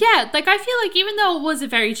 Yeah, like I feel like even though it was a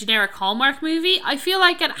very generic Hallmark movie, I feel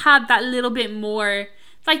like it had that little bit more.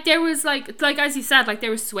 Like there was like as you said, like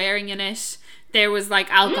there was swearing in it. There was like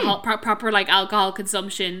alcohol, proper like alcohol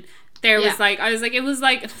consumption. There was like I was like it was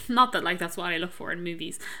like not that like that's what I look for in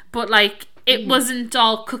movies, but like it wasn't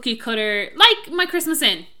all cookie cutter like My Christmas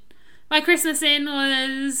Inn. My Christmas Inn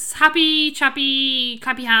was happy, chappy,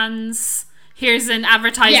 clappy hands. Here's an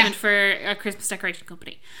advertisement for a Christmas decoration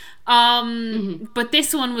company. But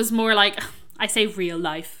this one was more like, I say real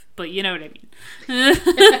life, but you know what I mean.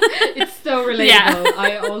 It's so relatable. Yeah.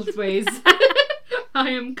 I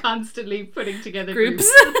am constantly putting together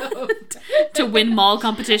groups to win mall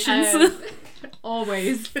competitions.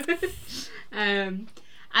 Always.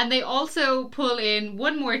 And they also pull in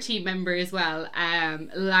one more team member as well,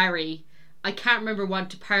 Larry. I can't remember what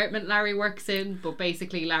department Larry works in, but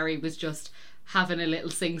basically Larry was just having a little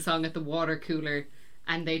sing-song at the water cooler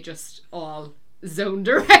and they just all zoned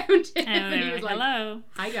around him. And he was like, hello.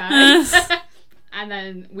 Hi guys. And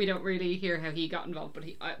then we don't really hear how he got involved, but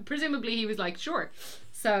presumably he was like, sure.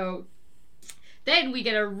 So then we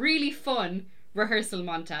get a really fun rehearsal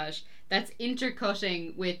montage that's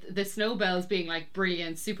intercutting with the Snowbells being like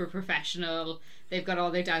brilliant, super professional. They've got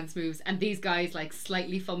all their dance moves, and these guys like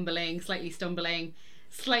slightly fumbling, slightly stumbling,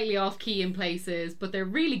 slightly off key in places, but they're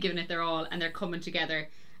really giving it their all and they're coming together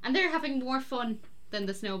and they're having more fun than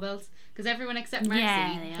the Snowbells because everyone except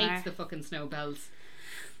Marcy hates the fucking Snowbells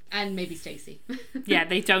and maybe Stacey. Yeah,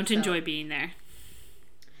 they don't enjoy being there.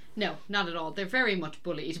 No, not at all. They're very much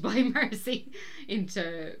bullied by Marcy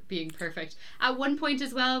into being perfect. At one point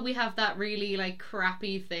as well, we have that really like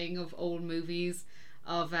crappy thing of old movies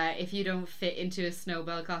of if you don't fit into a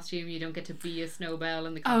Snowbell costume, you don't get to be a Snowbell,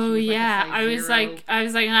 and the costume oh is like yeah, I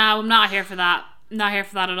was like, no, I'm not here for that. Not here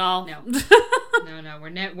for that at all. No, no,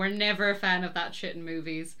 we're never a fan of that shit in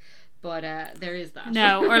movies. But there is that.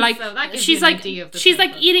 No, or like so she's like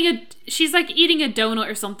eating a donut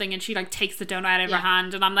or something, and she like takes the donut out of her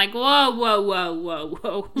hand, and I'm like,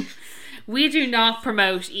 whoa. We do not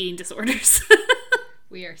promote eating disorders.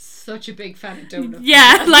 We are such a big fan of donuts.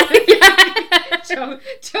 Yeah, like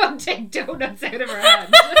don't take donuts out of her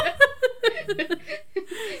hand.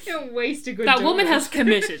 Don't waste a good. That donut. woman has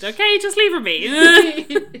committed. Okay, just leave her be.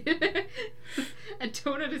 A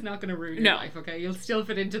donut is not going to ruin your life, okay? You'll still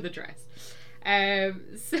fit into the dress.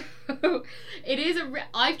 So it is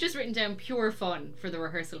I've just written down pure fun for the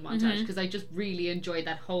rehearsal montage because I just really enjoyed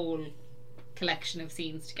that whole collection of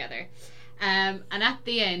scenes together. And at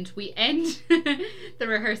the end, we end the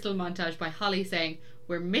rehearsal montage by Holly saying,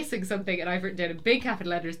 "We're missing something," and I've written down in big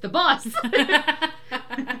capital letters, "the boss."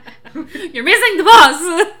 You're missing the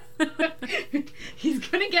boss. He's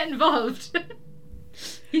gonna get involved.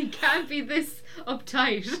 He can't be this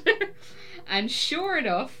uptight. And sure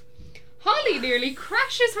enough, Holly nearly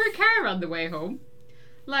crashes her car on the way home.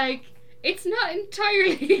 Like, it's not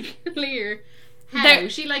entirely clear how.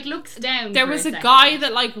 She like looks down. There was a guy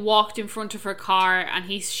that like walked in front of her car and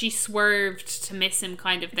she swerved to miss him,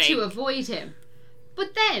 kind of thing, to avoid him.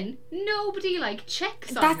 But then nobody like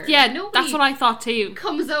checks on her. Yeah, nobody that's what I thought too.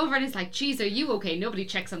 Comes over and is like, "Geez, are you okay?" Nobody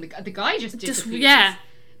checks on the guy. Just disappears. Yeah.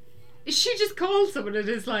 She just calls someone and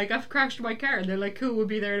is like, "I've crashed my car," and they're like, "Cool, we'll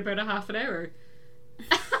be there in about a half an hour."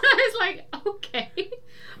 I was like, okay.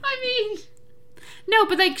 I mean, no,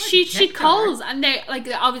 but like she calls and they like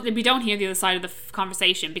obviously we don't hear the other side of the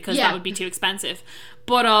conversation because that would be too expensive.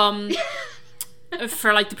 But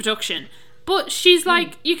for like the production. But she's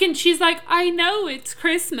like, she's like, I know it's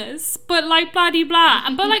Christmas, but like blah de blah.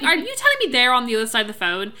 And but like, are you telling me they're on the other side of the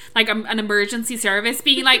phone, like an emergency service,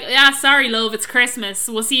 being like, yeah, sorry, love, it's Christmas.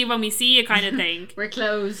 We'll see you when we see you, kind of thing. We're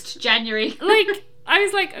closed, January. Like, I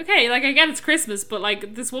was like, okay, like I get it's Christmas, but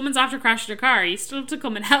like this woman's after crashing her car. You still have to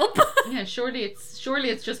come and help. Yeah, surely it's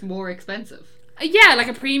just more expensive. Yeah, like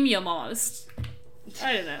a premium almost.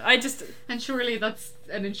 I don't know. And surely that's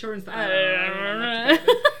an insurance that I don't know.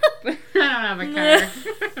 But I don't have a car.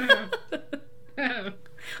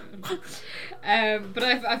 But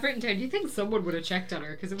I've written down, do you think someone would have checked on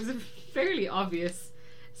her? Because it was a fairly obvious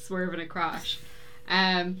swerve and a crash.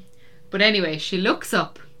 But anyway, she looks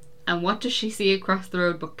up and what does she see across the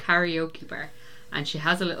road but karaoke bar? And she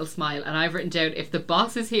has a little smile, and I've written down, if the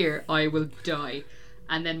boss is here, I will die.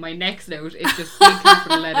 And then my next note is just big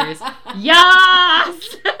capital letters.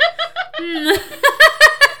 Yes!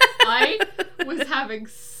 I was having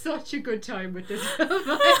such a good time with this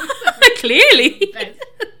film. Clearly.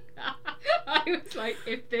 I was like,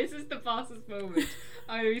 if this is the boss's moment,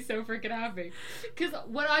 I'm going to be so freaking happy. Because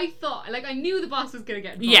what I thought, like, I knew the boss was going to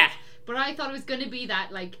get involved. Yeah. But I thought it was going to be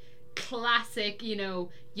that, like, classic, you know,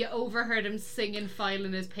 you overheard him singing,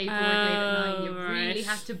 filing his paperwork late at night. You really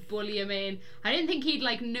had to bully him in. I didn't think he'd,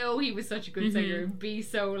 like, know he was such a good singer and be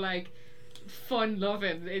so, like,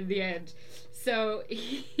 fun-loving in the end. So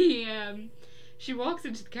she walks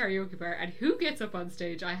into the karaoke bar, and who gets up on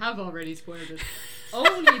stage? I have already spoiled it.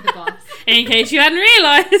 Only the boss. In case you hadn't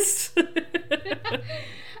realised.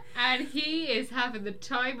 And he is having the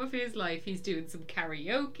time of his life. He's doing some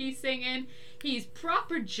karaoke singing. He's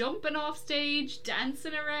proper jumping off stage,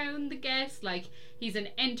 dancing around the guests. Like, he's an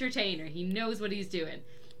entertainer. He knows what he's doing.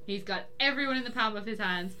 He's got everyone in the palm of his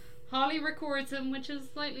hands. Holly records him, which is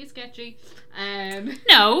slightly sketchy.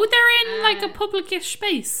 No, they're in like a public-ish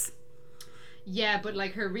space. Yeah, but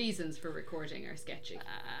like her reasons for recording are sketchy.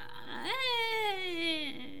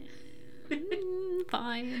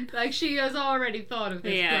 Fine. Like, she has already thought of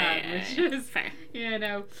this plan, which is fair. You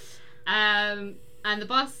know. And the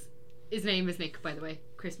boss, his name is Nick, by the way.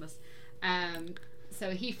 Christmas.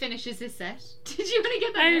 So he finishes his set. Did you want to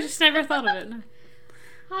get that? I just never thought of it. No.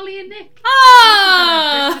 Holly and Nick.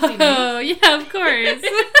 Oh, yeah, of course.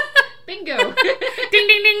 Bingo. Ding,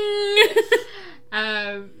 ding, ding.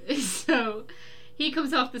 So he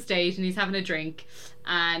comes off the stage and he's having a drink,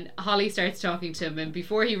 and Holly starts talking to him, and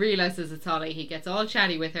before he realises it's Holly, he gets all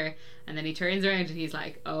chatty with her, and then he turns around and he's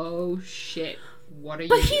like, oh shit, what are you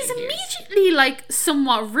doing he's here? immediately like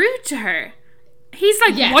somewhat rude to her. He's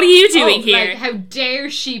like, what are you doing here? Like, how dare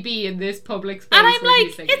she be in this public space? And I'm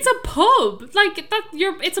like, it's a pub. Like,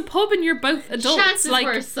 it's a pub and you're both adults. Chances like,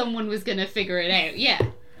 were someone was going to figure it out, yeah.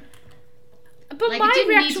 But like, my it didn't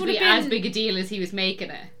reaction need to would be have as been, big a deal as he was making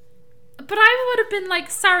it. But I would have been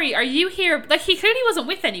like, sorry, are you here? Like, he clearly wasn't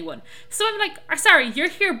with anyone. So I'm like, sorry, you're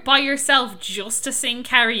here by yourself just to sing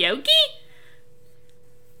karaoke?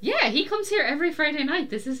 Yeah, he comes here every Friday night.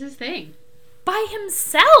 This is his thing. By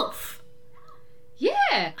himself?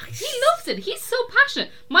 Yeah, he loves it. He's so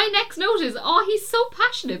passionate. My next note is, he's so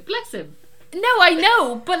passionate. Bless him. No, I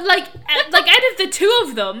know, but like out of the two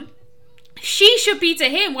of them, she should be to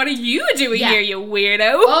him. What are you doing here, you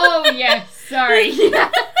weirdo? Oh, yes, sorry.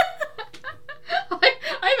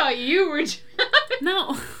 I thought you were...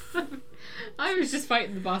 No. I was just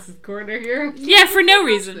fighting the boss's corner here. Yeah, for no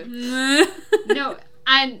reason. No,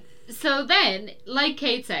 and... So then, like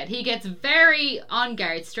Kate said, he gets very on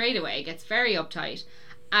guard straight away, gets very uptight,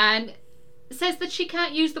 and says that she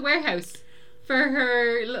can't use the warehouse for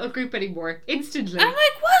her little group anymore, instantly. I'm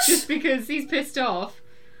like, what? Just because he's pissed off.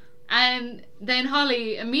 And then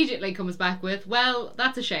Holly immediately comes back with, well,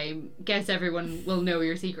 that's a shame. Guess everyone will know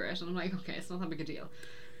your secret. And I'm like, okay, it's not that big a deal.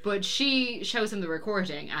 But she shows him the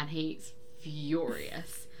recording, and he's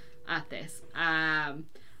furious at this.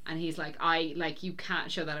 And he's like, you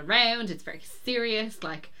can't show that around. It's very serious.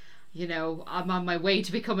 Like, you know, I'm on my way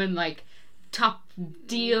to becoming, like, top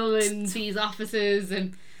deal in these offices,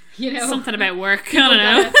 and, you know. Something about work. I don't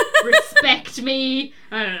know. Respect me.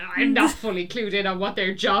 I don't know. I'm not fully clued in on what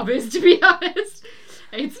their job is, to be honest.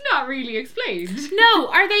 It's not really explained. No,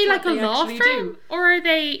 are they like a they law actually firm? do. Or are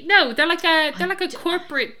they... No, they're like a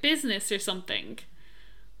corporate business or something.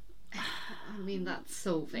 I mean, that's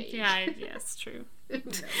so vague. Yeah, it's true.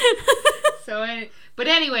 So, but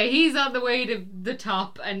anyway, he's on the way to the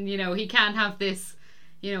top, and you know he can't have this,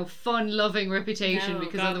 you know, fun-loving reputation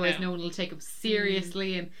because otherwise no one will take him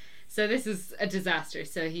seriously, and so this is a disaster.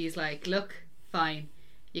 So he's like, "Look, fine,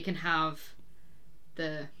 you can have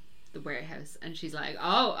the warehouse," and she's like,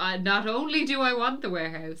 "Oh, not only do I want the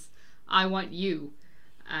warehouse, I want you,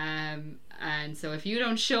 and so if you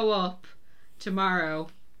don't show up tomorrow,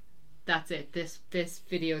 that's it. This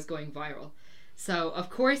video is going viral." So, of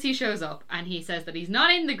course, he shows up, and he says that he's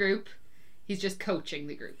not in the group, he's just coaching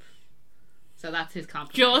the group. So that's his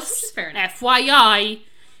compliment. Just FYI,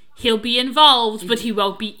 he'll be involved, but he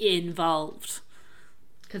won't be involved.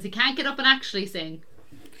 Because he can't get up and actually sing.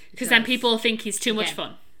 Because then people think he's too much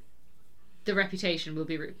fun. The reputation will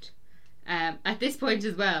be ruined. At this point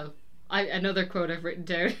as well, another quote I've written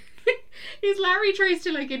down is Larry tries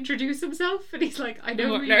to, like, introduce himself, and he's like, I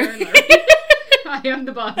know who you are, Larry. I am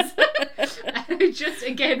the boss. And I just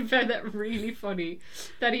again found that really funny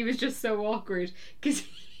that he was just so awkward, because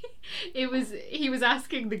he was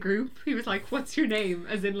asking the group, he was like, what's your name,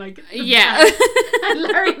 as in like yeah. and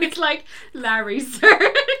Larry was like, Larry, sir.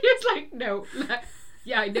 He was like, no,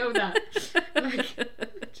 Yeah, I know that. Like,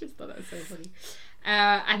 I just thought that was so funny.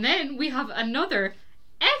 And then we have another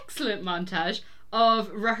excellent montage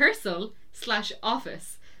of rehearsal /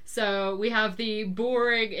 office. So we have the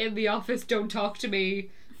boring in the office, don't talk to me,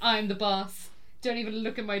 I'm the boss, don't even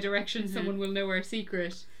look in my direction, someone will know our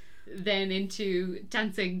secret. Then into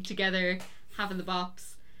dancing together, having the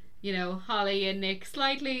bops. You know, Holly and Nick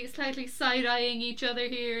slightly side-eyeing each other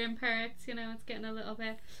here in parts. You know, it's getting a little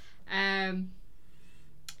bit.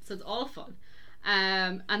 So it's all fun.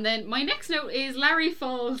 And then my next note is Larry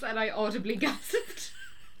falls and I audibly gasped.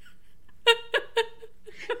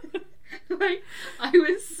 Like, I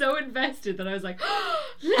was so invested that I was like, oh,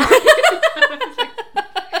 Larry!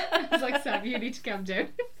 I was like, Sam, you need to calm down.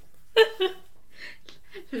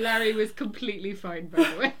 Larry was completely fine, by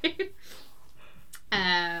the way.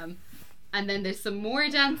 And then there's some more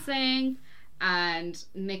dancing, and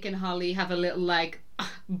Nick and Holly have a little like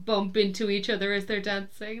bump into each other as they're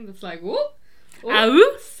dancing. It's like, whoop,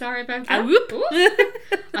 sorry about that. Whoop.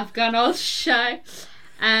 I've gone all shy.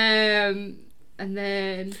 And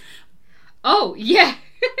then, oh yeah.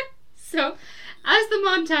 So as the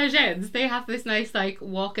montage ends, they have this nice like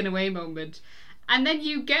walking away moment. And then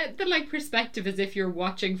you get the like perspective as if you're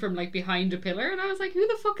watching from like behind a pillar, and I was like, who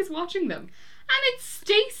the fuck is watching them? And it's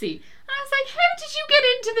Stacey. And I was like, how did you get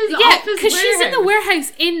into this office warehouse? Yeah, because she's in the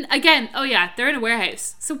warehouse they're in a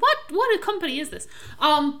warehouse. So what company is this?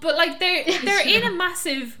 But like they're in a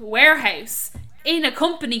massive warehouse in a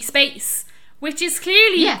company space, which is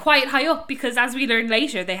clearly quite high up, because as we learn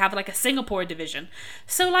later, they have like a Singapore division.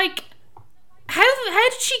 So like, how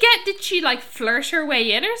did she like flirt her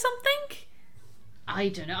way in or something? I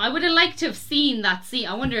don't know. I would have liked to have seen that scene.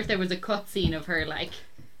 I wonder if there was a cut scene of her like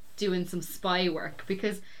doing some spy work,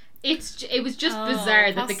 because it was just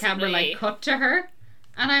bizarre that the camera like cut to her,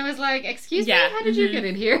 and I was like, excuse me, how did you get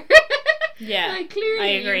in here? Like,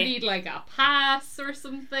 clearly you need like a pass or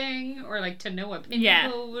something, or like to know a pin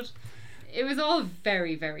code. It was all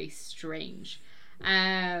very, very strange.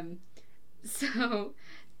 So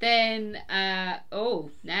then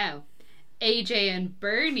now AJ and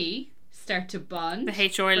Bernie start to bond. The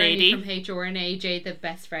HR Bernie lady from HR and AJ, the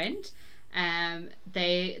best friend.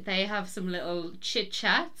 They have some little chit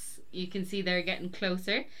chats. You can see they're getting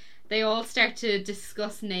closer. They all start to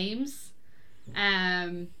discuss names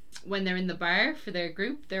when they're in the bar for their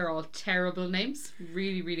group. They're all terrible names,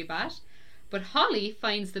 really, really bad. But Holly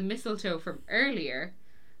finds the mistletoe from earlier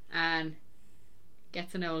and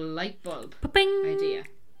gets an old light bulb idea.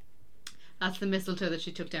 That's the mistletoe that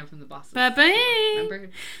she took down from the bosses. Remember?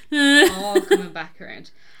 All coming back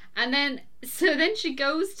around. And then she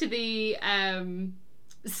goes to the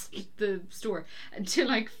store to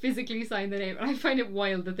like physically sign the name, and I find it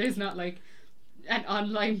wild that there's not like an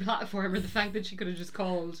online platform, or the fact that she could have just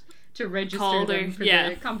called to register them for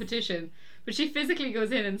the competition, but she physically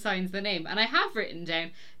goes in and signs the name. And I have written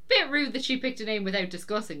down, bit rude that she picked a name without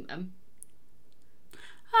discussing them.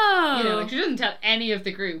 You know, like, she doesn't tell any of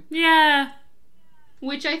the group,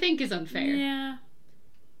 which I think is unfair.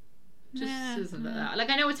 Isn't that. Like,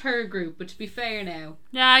 I know it's her group, but to be fair now.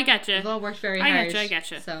 Yeah, I get you. They've all worked very hard. I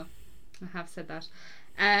get you. So, I have said that.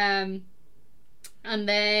 And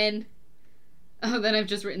then I've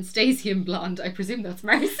just written Stacey in blonde. I presume that's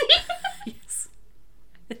Marcy. Yes.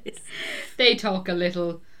 They talk a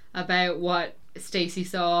little about what Stacey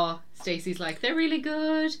saw. Stacey's like, they're really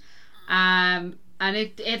good. And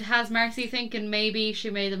it has Marcy thinking maybe she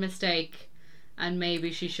made a mistake. And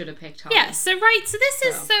maybe she should have picked Holly. Yeah, so this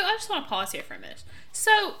is I just want to pause here for a minute.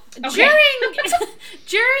 So during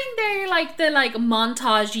their like the like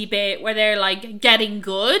montagey bit where they're like getting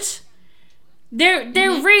good, they're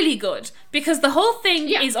really good, because the whole thing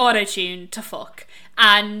is auto-tuned to fuck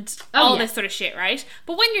and all this sort of shit, right?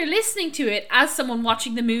 But when you're listening to it as someone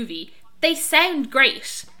watching the movie, they sound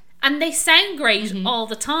great, and they sound great all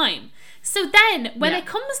the time. So then when it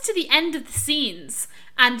comes to the end of the scenes,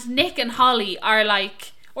 and Nick and Holly are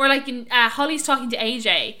like, or like Holly's talking to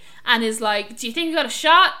AJ and is like, do you think you got a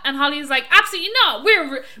shot? And Holly's like, absolutely not,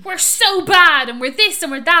 we're so bad, and we're this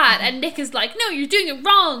and we're that. And Nick is like, no, you're doing it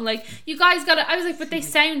wrong, like, you guys gotta. I was like, but they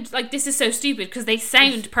sound like, this is so stupid, because they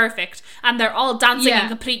sound perfect and they're all dancing in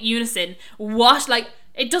complete unison. What, like,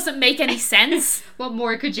 it doesn't make any sense. What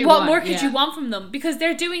more could you want from them? Because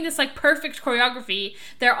they're doing this like perfect choreography,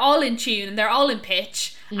 they're all in tune and they're all in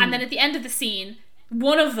pitch, and then at the end of the scene,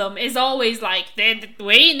 one of them is always like,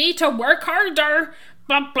 we need to work harder,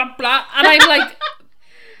 blah blah blah, and I'm like,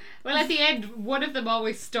 well, at the end, one of them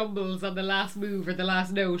always stumbles on the last move or the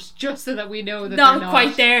last note, just so that we know that not they're not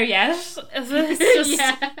quite there yet. It's just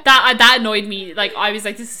that annoyed me. Like, I was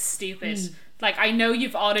like, this is stupid. Like, I know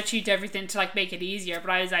you've auto-tuned everything to, like, make it easier,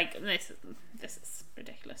 but I was like, this is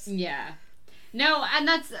ridiculous. Yeah. No, and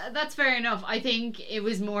that's fair enough. I think it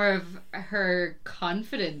was more of her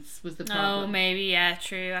confidence was the problem. Oh, maybe, yeah,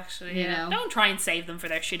 true, actually. You Yeah. know? Don't try and save them for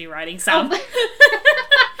their shitty writing, Sam. Well,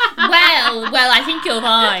 I think you'll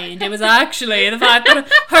find it was actually the fact that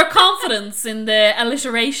her confidence in the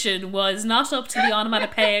alliteration was not up to the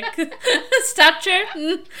onomatopoeic stature.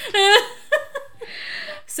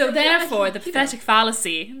 So therefore, the pathetic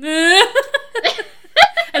fallacy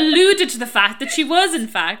alluded to the fact that she was, in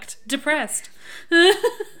fact, depressed. There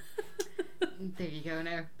you go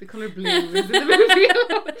now. The colour blue is in the movie.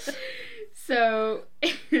 So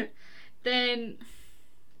then,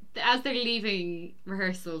 as they're leaving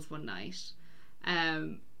rehearsals one night,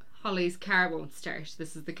 Holly's car won't start.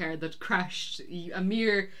 This is the car that crashed a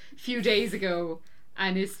mere few days ago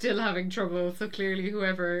and is still having trouble, so clearly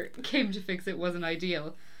whoever came to fix it wasn't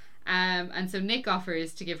ideal. And so Nick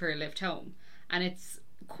offers to give her a lift home, and it's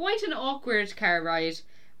quite an awkward car ride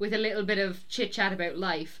with a little bit of chit chat about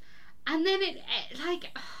life, and then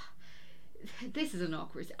this is an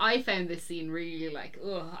awkward. I found this scene really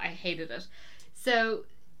I hated it. So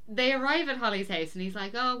they arrive at Holly's house, and he's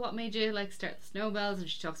like, "Oh, what made you start the snowballs?" And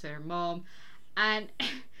she talks about her mom, and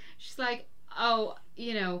she's like, "Oh,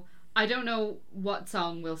 I don't know what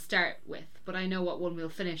song we'll start with, but I know what one we'll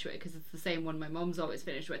finish with because it's the same one my mum's always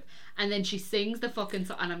finished with." And then she sings the fucking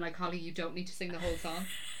song, and I'm like, "Holly, you don't need to sing the whole song.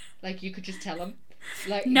 Like, you could just tell him."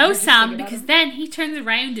 No, Sam, because then he turns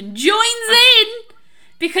around and joins in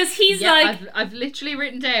because he's like, I've literally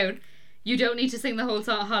written down, "You don't need to sing the whole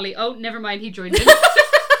song, Holly." Oh, never mind, he joined in. That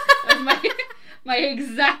was my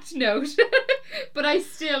exact note. But I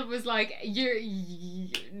still was like,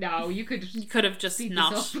 no, you could have just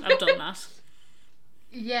not have done that.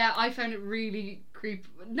 Yeah, I found it really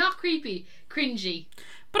not creepy, cringy.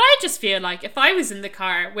 But I just feel like if I was in the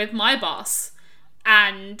car with my boss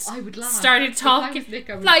and I would laugh. Started talking, Nick,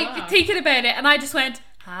 I would laugh. Thinking about it, and I just went,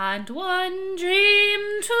 "And one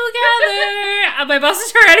dream together," and my boss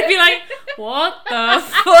would turn around and be like, "What the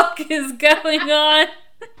fuck is going on?"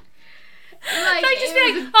 Just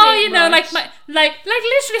be like,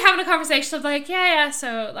 literally having a conversation of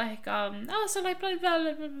so blah blah blah,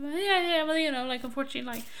 well,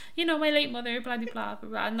 unfortunately, my late mother, blah blah blah blah,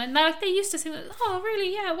 blah. And then they used to sing, "Oh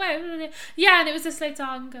really, yeah, well, yeah," and it was this late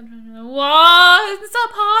song, "Once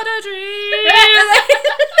upon a dream."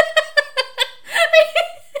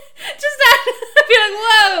 Just that, be like,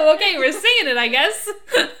 whoa, okay, we're singing it, I guess.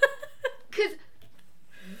 Because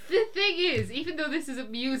the thing is, even though this is a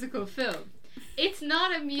musical film, it's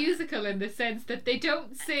not a musical in the sense that they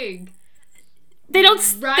don't sing. They don't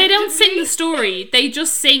sing the story. They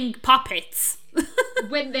just sing pop hits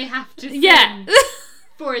when they have to sing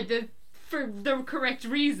for the correct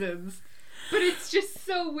reasons. But it's just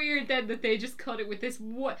so weird then that they just cut it with this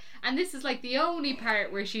and this is the only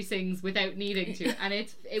part where she sings without needing to, and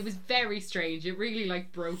it was very strange. It really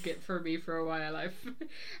broke it for me for a while.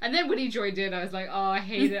 And then when he joined in, I was like, "Oh, I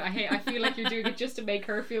hate it. I feel like you're doing it just to make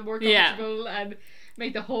her feel more comfortable and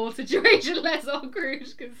make the whole situation less awkward,"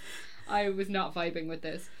 because I was not vibing with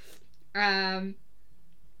this. And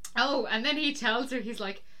then he tells her, he's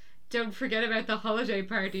like, "Don't forget about the holiday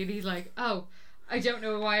party," and he's like, "Oh, I don't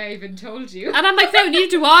know why I even told you." And I'm like, "No,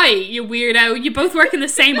 neither do I, you weirdo. You both work in the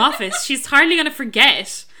same office. She's hardly going to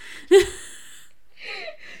forget." But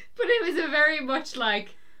it was a very much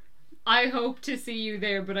 "I hope to see you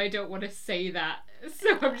there, but I don't want to say that.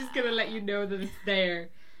 So I'm just going to let you know that it's there.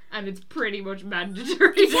 And it's pretty much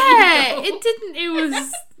mandatory." Yeah, it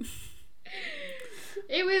was...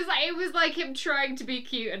 It was like him trying to be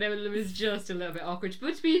cute, and it was just a little bit awkward.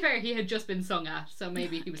 But to be fair, he had just been sung at, so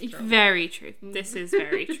maybe he was thrown. Very true. This is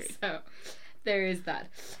very true. So there is that.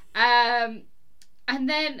 And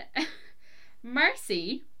then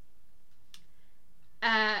Marcy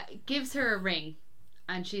gives her a ring,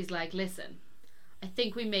 and she's like, "Listen, I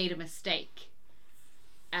think we made a mistake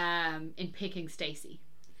in picking Stacey.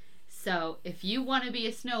 So if you want to be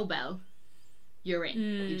a Snowbell, you're in.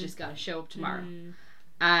 You just gotta show up tomorrow."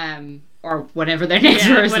 Or whenever their next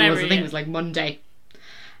rehearsal was. I think it was Monday.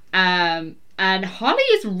 And Holly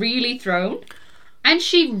is really thrown, and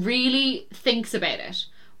she really thinks about it,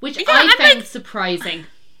 which I found surprising.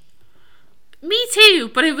 Me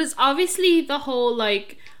too, but it was obviously the whole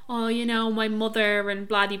my mother and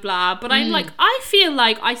blah de blah, but I'm I feel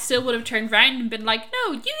like I still would have turned around and been like,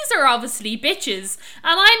 "No, yous are obviously bitches,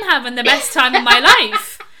 and I'm having the best time of my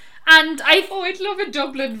life." And I'd love a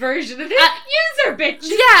Dublin version of it. User bitch.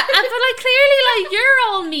 Yeah, but clearly you're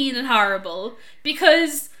all mean and horrible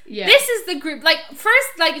because this is the group.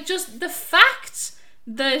 First, just the fact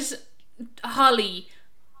that Holly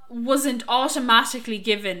wasn't automatically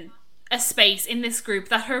given a space in this group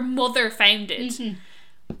that her mother founded.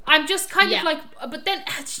 I'm just kind of like, but then,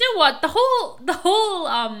 do you know what? The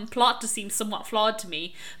whole plot just seems somewhat flawed to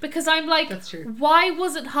me, because I'm like, That's true. Why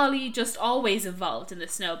wasn't Holly just always involved in the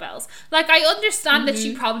Snowbells? Like, I understand that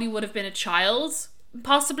she probably would have been a child,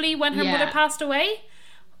 possibly, when her mother passed away,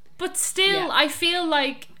 but still, I feel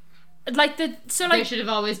like there should have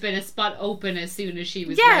always been a spot open as soon as she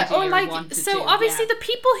was ready or wanted to. Obviously the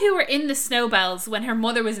people who were in the Snowbells when her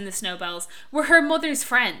mother was in the Snowbells were her mother's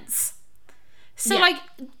friends. So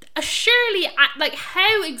surely, like,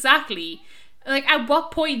 how exactly, like, at what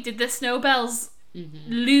point did the Snowbells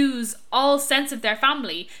lose all sense of their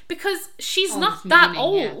family? Because she's not that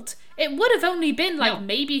old. It would have only been like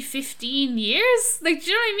maybe 15 years. Like, do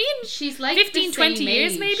you know what I mean? She's like 15, 20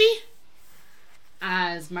 years maybe.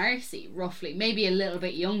 As Marcy, roughly, maybe a little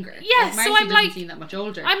bit younger. Yeah, like, Marcy so I'm doesn't like, seem that much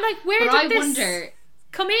older. I'm like, where but did this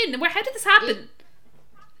come in? How did this happen?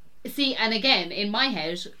 See, and again, in my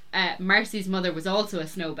head, Marcy's mother was also a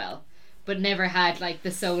Snowbell, but never had like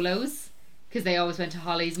the solos, because they always went to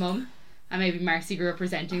Holly's mum, and maybe Marcy grew up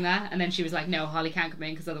resenting that, and then she was like, no, Holly can't come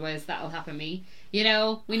in because otherwise that'll happen me. You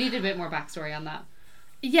know, we needed a bit more backstory on that.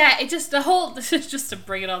 Yeah, it just, the whole, just to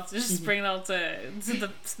bring it on, to the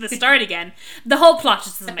start again, the whole plot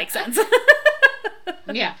just doesn't make sense.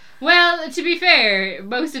 Yeah. Well, to be fair,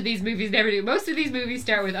 most of these movies never do. Most of these movies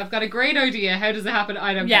start with, I've got a great idea, how does it happen?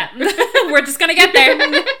 I don't know. We're just gonna get there.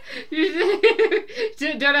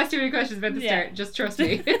 Don't ask too many questions about the start, just trust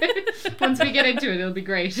me. Once we get into it, it'll be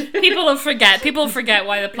great. People will forget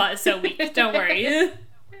why the plot is so weak, don't worry.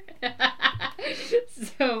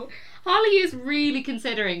 So Holly is really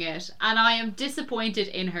considering it, and I am disappointed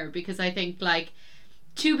in her, because I think, like,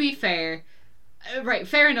 to be fair, right,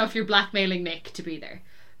 fair enough, you're blackmailing Nick to be there,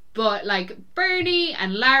 but like Bernie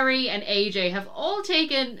and Larry and AJ have all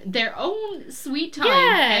taken their own sweet time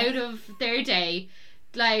out of their day,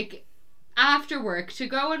 like after work, to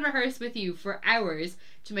go and rehearse with you for hours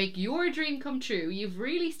to make your dream come true. You've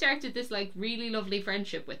really started this like really lovely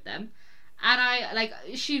friendship with them, and I like,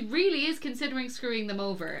 she really is considering screwing them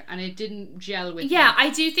over, and it didn't gel with me. I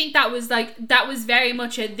do think that was very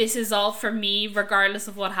much a, this is all for me regardless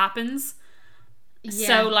of what happens.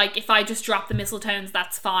 So, like, if I just drop the Mistletones,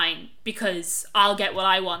 that's fine, because I'll get what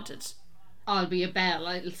I wanted. I'll be a belle,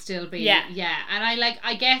 I'll still be... Yeah. And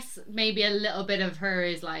I guess maybe a little bit of her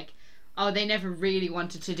is like, oh, they never really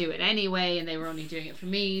wanted to do it anyway, and they were only doing it for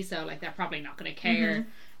me, so, like, they're probably not going to care.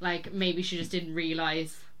 Like, maybe she just didn't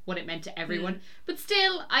realise what it meant to everyone. But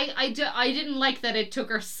still, I didn't like that it took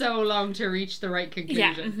her so long to reach the right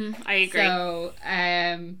conclusion. I agree. So,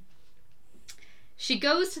 she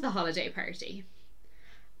goes to the holiday party,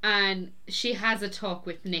 and she has a talk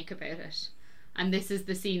with Nick about it. And this is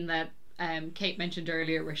the scene that Kate mentioned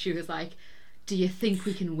earlier, where she was like, do you think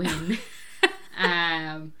we can win?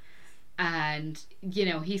 And, you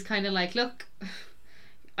know, he's kind of like, look,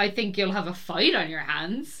 I think you'll have a fight on your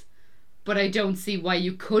hands, but I don't see why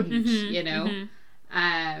you couldn't, you know?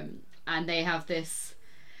 And they have this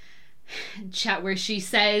chat where she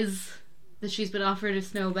says that she's been offered a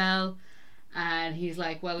Snowbell, and he's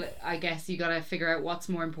like, well, I guess you gotta figure out what's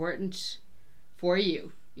more important for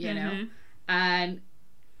you, you know? And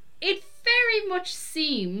it very much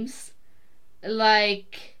seems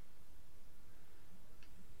like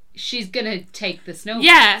she's gonna take the Snowbell.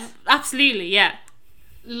 Yeah, absolutely, yeah.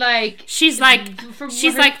 Like, she's like,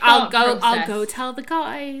 I'll go tell the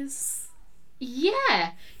guys.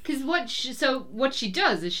 Yeah, because what she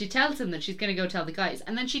does is she tells him that she's gonna go tell the guys,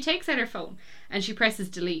 and then she takes out her phone and she presses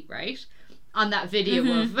delete, right, on that video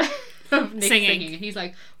of Nick singing, and he's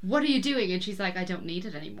like, what are you doing? And she's like, I don't need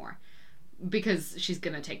it anymore, because she's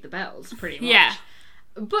gonna take the bells, pretty much. Yeah.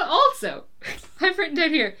 But also, I've written down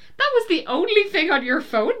here, that was the only thing on your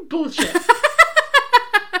phone? Bullshit. Because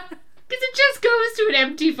it just goes to an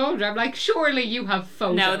empty folder. I'm like, surely you have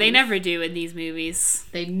photos. No, they never do in these movies.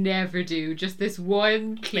 They never do. Just this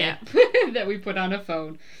one clip that we put on a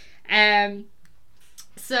phone.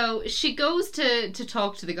 So she goes to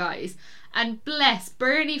talk to the guys, and bless,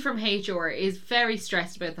 Bernie from HR is very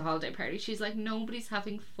stressed about the holiday party. She's like, nobody's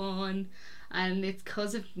having fun, and it's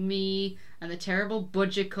because of me and the terrible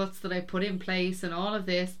budget cuts that I put in place and all of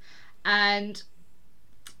this. And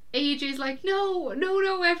AJ's like, no,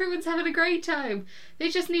 everyone's having a great time. They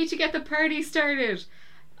just need to get the party started.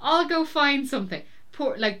 I'll go find something.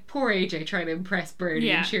 Poor AJ trying to impress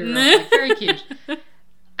Bernie and cheer her up. Like, very cute.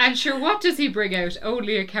 And sure, what does he bring out?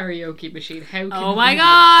 Only a karaoke machine. How convenient. Oh my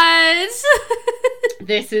god!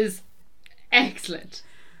 This is excellent.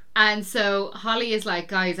 And so Holly is like,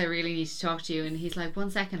 guys, I really need to talk to you. And he's like,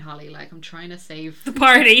 1 second, Holly. Like, I'm trying to save the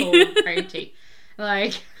party. this whole party.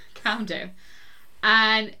 Like, calm down.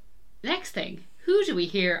 And next thing, who do we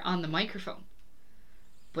hear on the microphone?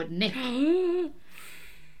 But Nick. And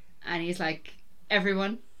he's like,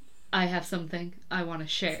 everyone, I have something I want to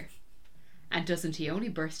share. And doesn't he only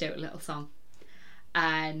burst out a little song?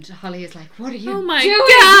 And Holly is like, what are you doing? Oh my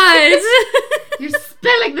god! You're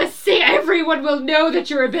spilling the sea. Everyone will know that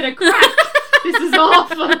you're a bit of crap. This is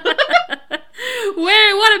awful.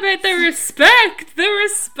 What about the respect? The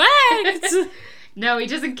respect! No, he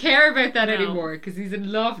doesn't care about that anymore because he's in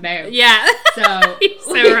love now. Yeah. So, He's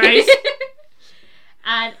so right.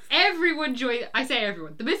 And everyone I say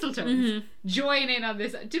everyone, the Mistletones join in on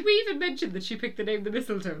this. Did we even mention that she picked the name the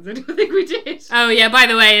Mistletones? I don't think we did. Oh yeah, by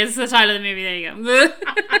the way, it's the title of the movie. There you go.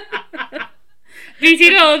 BT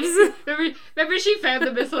dubs. Remember she found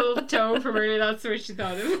the mistletoe from earlier, that's where she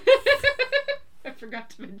thought of. I forgot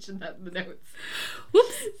to mention that in the notes.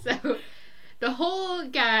 Whoops. So the whole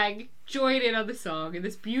gang join in on the song in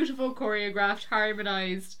this beautiful choreographed,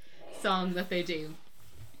 harmonised song that they do.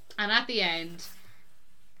 And at the end,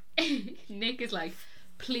 Nick is like,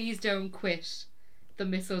 please don't quit the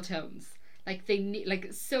Mistletones. Like, they need,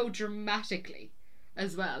 like, so dramatically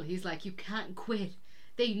as well. He's like, you can't quit.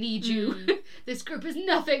 They need you. This group is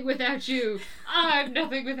nothing without you. I'm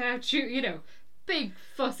nothing without you. You know, big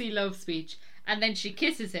fussy love speech. And then she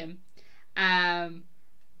kisses him. And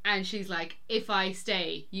she's like, if I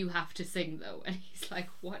stay, you have to sing though. And he's like,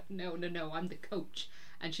 what? No, I'm the coach.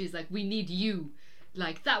 And she's like, we need you.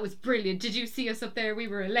 Like, that was brilliant. Did you see us up there? We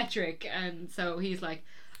were electric. And so he's like,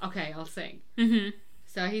 okay, I'll sing. Mm-hmm.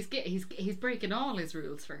 So he's breaking all his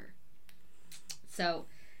rules for her. So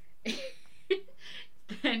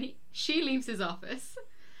then she leaves his office,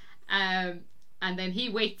 and then he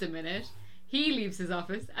waits a minute. He leaves his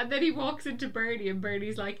office, and then he walks into Bernie, and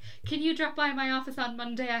Bernie's like, can you drop by my office on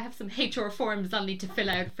Monday? I have some HR forms I'll need to fill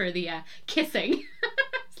out for the kissing.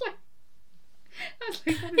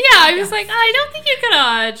 I was like, I don't think you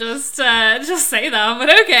could just say that, but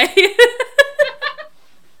okay.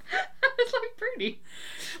 I was like, Bernie.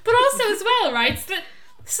 But also as well, right?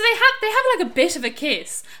 So they have like a bit of a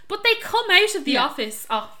kiss, but they come out of the office.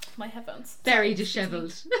 Oh, my headphones. Very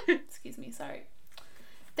dishevelled. Excuse me, sorry.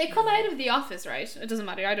 They come out of the office, right? It doesn't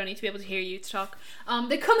matter. I don't need to be able to hear you to talk.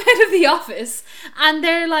 They come out of the office and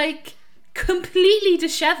they're like completely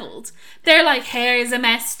dishevelled. They're like, hair's a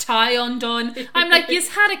mess, tie undone. I'm like, you've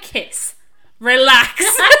had a kiss. Relax.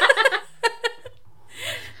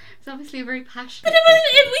 It's obviously a very passionate. But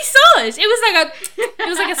we saw it. It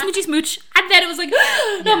was like a smoochy smooch, and then it was like,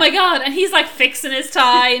 oh my god! And he's like fixing his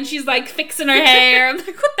tie, and she's like fixing her hair. I'm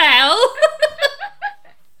like, what the hell?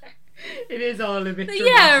 It is all a bit dramatic.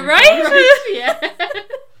 Yeah, right? Yeah.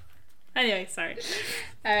 Anyway, sorry.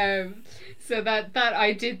 So that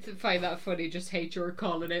I did find that funny. Just hate your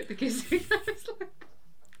calling it because I was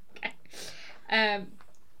like, okay.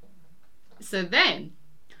 So then,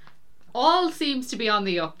 all seems to be on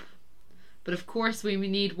the up. But of course we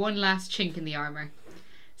need one last chink in the armour.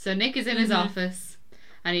 So Nick is in his office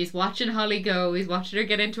and he's watching Holly go. He's watching her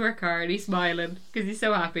get into her car and he's smiling because he's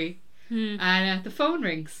so happy. And the phone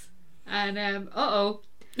rings. And uh-oh.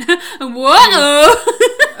 Uh-oh.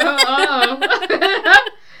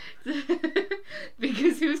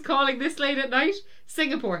 Because who's calling this late at night?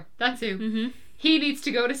 Singapore. That's who. He needs to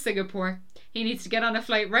go to Singapore. He needs to get on a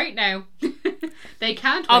flight right now. They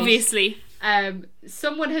can't wait. Obviously.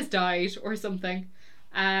 Someone has died or something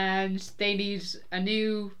and they need a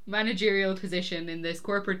new managerial position in this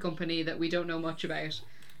corporate company that we don't know much about,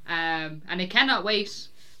 and it cannot wait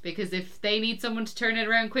because if they need someone to turn it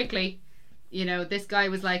around quickly, you know, this guy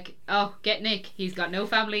was like, oh, get Nick, he's got no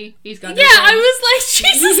family, he's got no friends. I was like,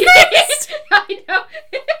 Jesus Christ. I know.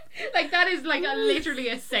 Like, that is like literally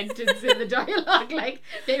a sentence in the dialogue. Like,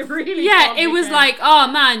 they really. Yeah, it was like,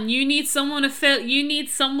 oh man, you need someone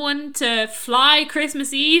to fly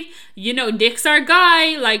Christmas Eve. You know, Nick's our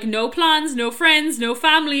guy. Like, no plans, no friends, no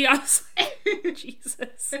family. I was like,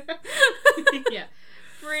 Jesus. Yeah,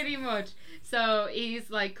 pretty much. So he's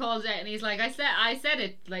like called out and he's like, I said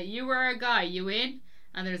it. Like, you were our guy. You in?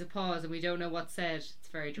 And there's a pause and we don't know what's said. It's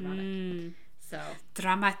very dramatic. So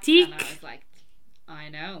dramatique. And I was like, I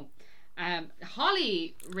know.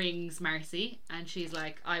 Holly rings Marcy and she's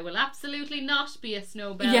like, I will absolutely not be a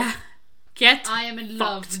snowbell. Yeah. I am in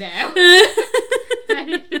love now.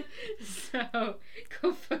 So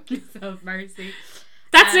go fuck yourself, Marcy.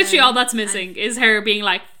 That's literally all that's missing is her being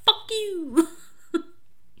like, fuck you.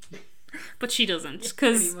 But she doesn't,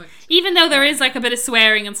 because even though there is like a bit of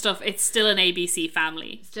swearing and stuff, it's still an ABC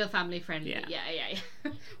family. Still family friendly. Yeah.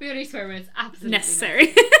 We only swear when it's absolutely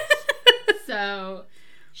necessary. So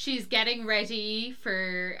she's getting ready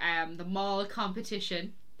for the mall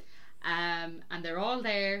competition. And they're all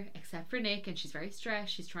there except for Nick, and she's very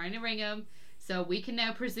stressed. She's trying to ring him. So we can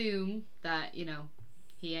now presume that, you know,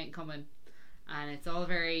 he ain't coming. And it's all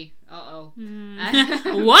very Whoa.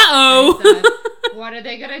 What are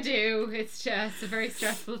they gonna do? It's just a very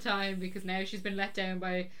stressful time because now she's been let down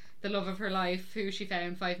by the love of her life, who she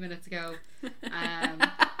found 5 minutes ago.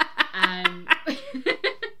 And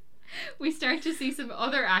we start to see some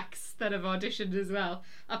other acts that have auditioned as well.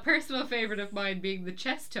 A personal favourite of mine being the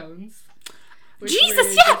Chess-Tones.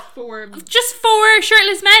 Jesus, yeah! Just 4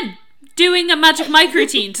 shirtless men doing a Magic Mike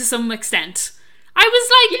routine to some extent. I was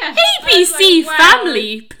like, ABC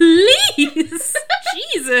family, please.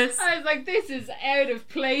 Jesus. I was like, this is out of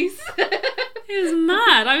place. It was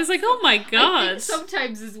mad. I was like, oh my god. I think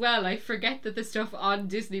sometimes as well, I forget that the stuff on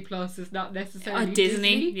Disney Plus is not necessarily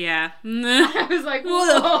Disney. Yeah. I was like,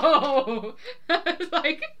 whoa. I was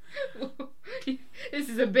like, this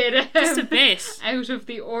is a bit just a bit out of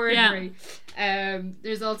the ordinary. Yeah.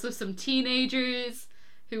 There's also some teenagers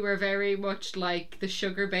who are very much like the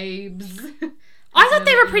sugar babes. I thought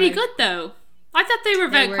they were pretty good though. I thought they were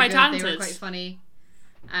quite talented. They were quite funny.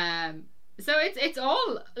 So it's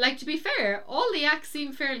all, like, to be fair, all the acts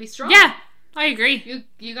seem fairly strong. Yeah, I agree.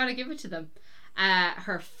 You gotta give it to them.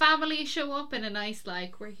 Her family show up in a nice,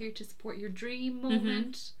 like, we're here to support your dream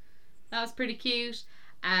moment. Mm-hmm. That was pretty cute.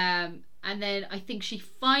 And then I think she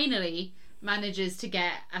finally manages to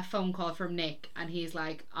get a phone call from Nick, and he's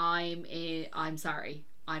like, I'm sorry,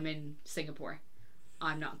 I'm in Singapore,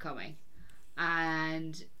 I'm not coming.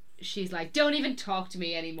 And she's like, don't even talk to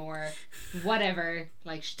me anymore, whatever.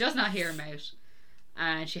 Like, she does not hear him out,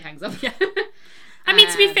 and she hangs up. Yeah. I mean,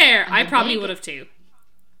 to be fair, I probably would have too.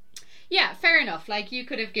 Yeah, fair enough. Like, you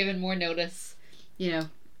could have given more notice, you know.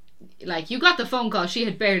 Like, you got the phone call, she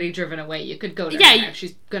had barely driven away. You could go to her house,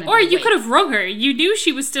 she's gonna or you away. Could have rung her. You knew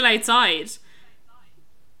she was still outside.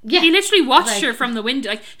 Yeah. He literally watched her from the window.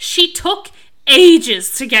 Like, she took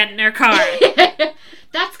ages to get in her car.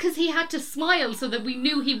 That's because he had to smile so that we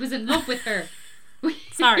knew he was in love with her.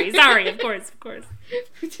 sorry, of course.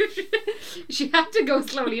 She had to go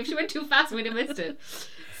slowly. If she went too fast, we'd have missed it.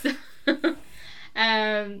 So,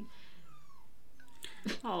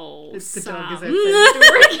 oh, the Sam. dog is outside the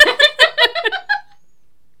door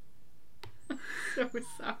again. So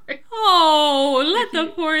sorry. Oh, let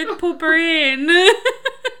the poor pupper in.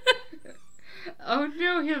 Oh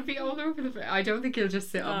no, he'll be all over the place. I don't think he'll just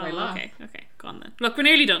sit on my lap. Okay, go on then. Look, we're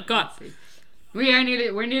nearly done. Go on. We're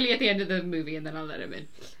nearly at the end of the movie, and then I'll let him in.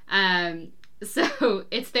 So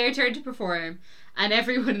it's their turn to perform, and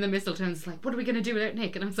everyone in the Mistletones is like, what are we going to do without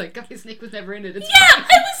Nick? And I was like, guys, Nick was never in it. It's fine. I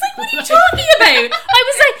was like, what are you talking about? I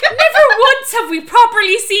was like, never once have we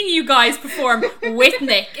properly seen you guys perform with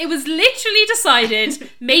Nick. It was literally decided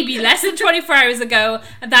maybe less than 24 hours ago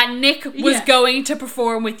that Nick was going to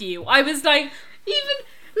perform with you. I was like, even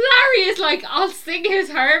Larry is like, I'll sing his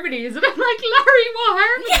harmonies, and I'm like, Larry, what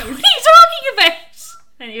harmonies? Yeah, what are you talking about?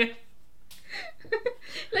 Anyway.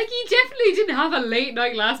 Like, he definitely didn't have a late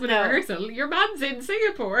night last minute rehearsal. Your man's in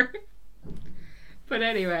Singapore. But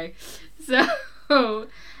anyway, so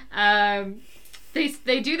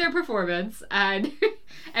they do their performance, and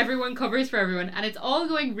everyone covers for everyone, and it's all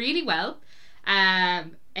going really well,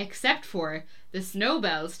 except for the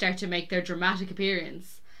Snowbells start to make their dramatic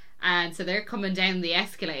appearance. And so they're coming down the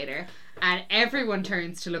escalator, and everyone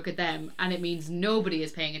turns to look at them, and it means nobody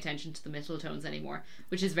is paying attention to the Mistletones anymore,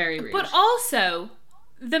 which is very rude. But also,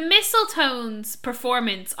 the Mistletones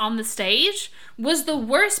performance on the stage was the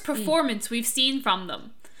worst performance we've seen from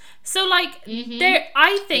them. So, like,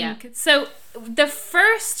 I think, so the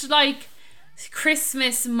first, like,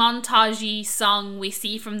 Christmas montage-y song we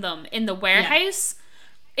see from them in the warehouse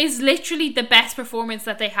is literally the best performance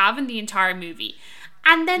that they have in the entire movie.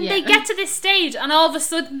 And then they get to this stage, and all of a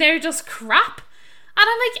sudden they're just crap. And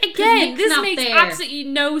I'm like, again, this makes absolutely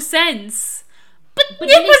no sense. But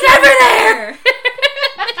Nick was never there.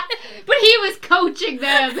 But he was coaching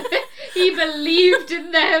them. He believed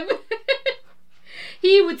in them.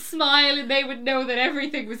 He would smile, and they would know that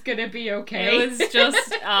everything was going to be okay. It was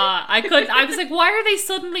just, I was like, why are they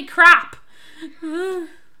suddenly crap?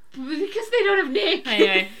 Because they don't have Nick.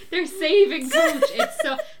 Anyway. They're saving Coach. It's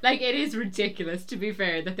so, like, it is ridiculous, to be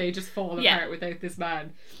fair, that they just fall apart without this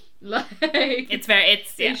man. Like, they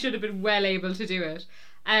should have been well able to do it.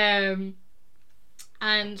 And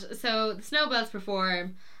so the Snowbells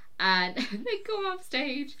perform, and they go off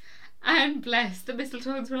stage, and bless, the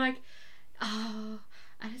Mistletones were like, oh,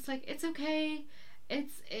 and it's like, it's okay,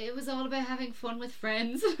 it was all about having fun with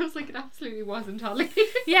friends. And I was like, it absolutely wasn't, Holly.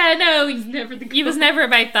 Yeah, no, It was never the you was never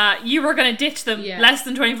about that. You were going to ditch them Yeah. less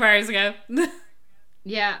than 24 hours ago.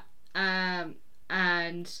 Yeah, and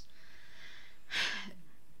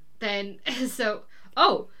then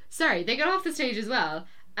sorry, they got off the stage as well,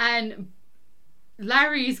 and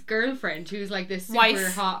Larry's girlfriend, who's like this super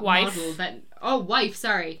hot model wife,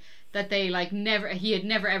 sorry, that they like he had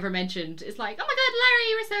never ever mentioned, is like, oh my god, Larry,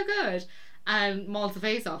 you were so good, and mauls the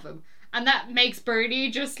face off him, and that makes Bernie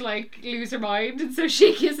just like lose her mind, and so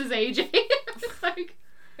she kisses AJ. It's like,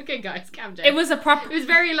 okay guys, calm down. It was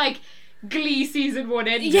very like Glee season 1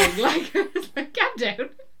 ending. Yeah. Like, I was like, calm down.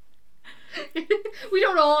 We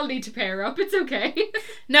don't all need to pair up. It's okay.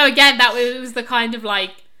 No, again, it was the kind of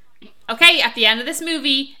like, okay, at the end of this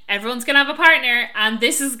movie, everyone's gonna have a partner, and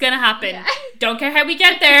this is gonna happen. Yeah. Don't care how we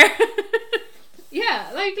get there.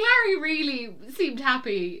 Yeah, like Larry really seemed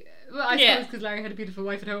happy. Well, I suppose because Larry had a beautiful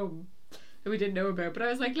wife at home that we didn't know about. But I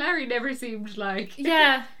was like, Larry never seemed like,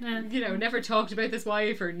 Yeah. you know, never talked about this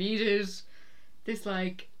wife or needed this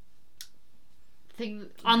like thing,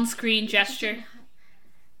 On-screen gesture.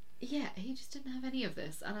 Yeah, he just didn't have any of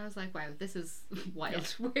this, and I was like, wow, this is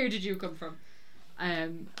wild. Where did you come from?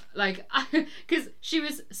 Like, because she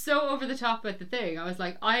was so over the top at the thing. I was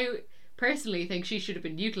like, I personally think she should have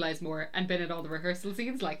been utilised more and been at all the rehearsal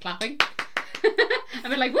scenes, like clapping.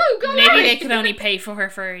 I've been like, woo, go Maybe Larry! they could only pay for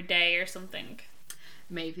her for a day or something.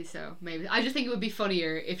 Maybe so. Maybe. I just think it would be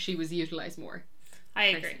funnier if she was utilised more. I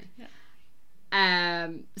agree. Yeah.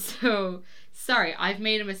 So sorry, I've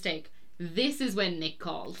made a mistake. This is when Nick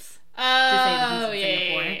calls. Oh,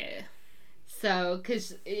 yeah. So,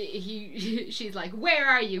 because she's like, where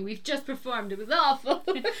are you? We've just performed. It was awful.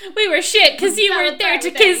 We were shit because you weren't there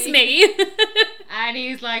to kiss me. And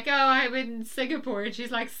he's like, oh, I'm in Singapore. And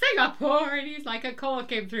she's like, Singapore? And he's like, a call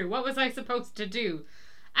came through. What was I supposed to do?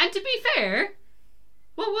 And to be fair,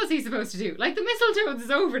 what was he supposed to do? Like, the Mistletones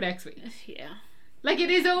is over next week. Yeah. Like,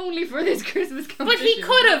 it is only for this Christmas competition.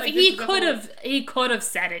 But he could have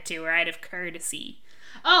said it to her out of courtesy.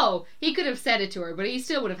 Oh, he could have said it to her, but he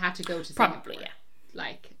still would have had to go to Singapore. Probably, yeah.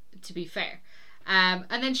 Like, to be fair. And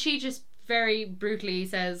then she just very brutally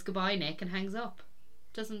says goodbye, Nick, and hangs up.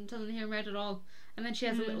 Doesn't hear him out at all. And then she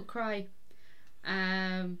has a little cry,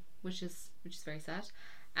 which is very sad.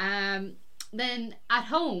 Then at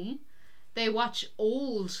home, they watch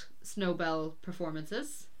old Snowbell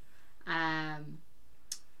performances,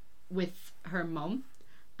 with her mum.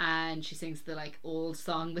 And she sings the like old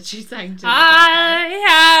song that she sang to. I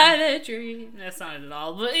had a dream. That's not it at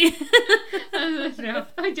all, but no,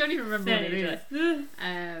 I don't even remember what it is.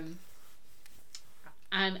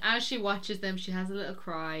 And as she watches them, she has a little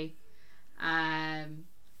cry. And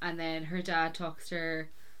then her dad talks to her,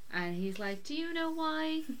 and he's like, "Do you know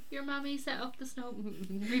why your mammy set up the snow?"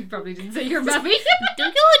 He probably didn't say your mammy. Do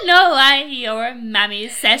you know why your mammy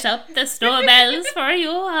set up the snowbells for you,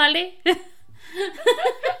 Holly? And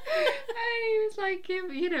he was like,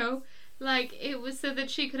 you know, like it was so that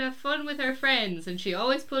she could have fun with her friends, and she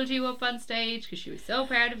always pulled you up on stage because she was so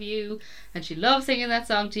proud of you, and she loved singing that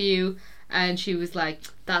song to you. And she was like,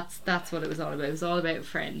 that's what it was all about. It was all about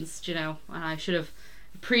friends, you know, and I should have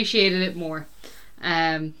appreciated it more.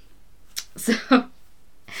 So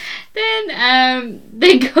then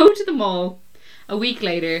they go to the mall a week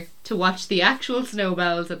later to watch the actual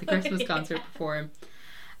Snowbells at the Christmas concert perform.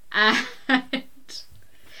 And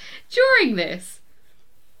during this,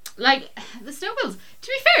 like, the Snowbells, to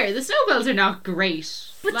be fair, the Snowbells are not great.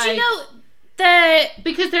 But like, you know,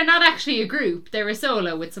 because they're not actually a group, they're a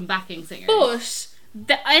solo with some backing singers.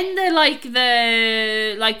 But in the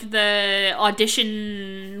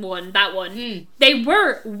audition one, that one, they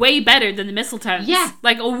were way better than the Mistletones. Yeah,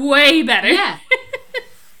 like way better. Yeah,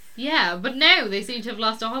 yeah. But now they seem to have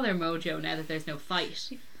lost all their mojo now that there's no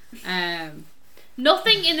fight.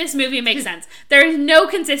 Nothing in this movie makes sense. There is no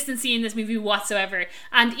consistency in this movie whatsoever.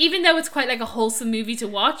 And even though it's quite like a wholesome movie to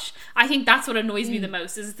watch, I think that's what annoys me the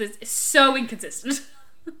most. Is that it's so inconsistent.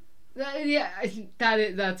 Yeah,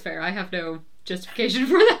 that's fair. I have no justification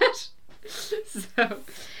for that. So,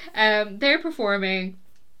 they're performing.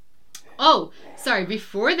 Oh, sorry.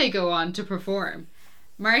 Before they go on to perform,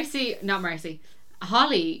 Holly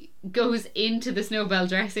goes into the Snowbell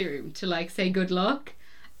dressing room to like say good luck.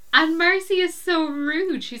 And Marcy is so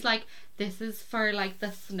rude. She's like, this is for like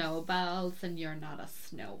the Snowbells, and you're not a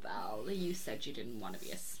Snowbell. You said you didn't want to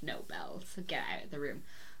be a Snowbell, so get out of the room.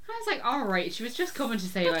 And I was like, alright, she was just coming to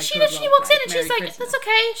say, but like, she good literally luck, walks in like, and Merry she's like, Christmas. that's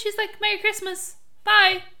okay. She's like, Merry Christmas.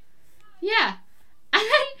 Bye. Yeah. And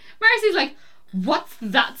then Marcy's like, what's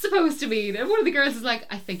that supposed to mean? And one of the girls is like,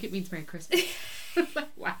 I think it means Merry Christmas. I was like,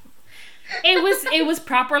 wow. It was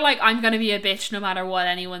proper, like, I'm gonna be a bitch no matter what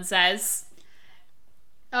anyone says.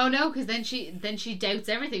 Oh no, because then she doubts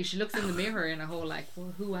everything. She looks in the mirror in a whole like,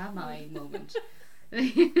 well, who am I moment.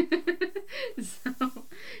 So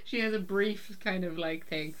she has a brief kind of like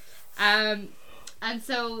thing. And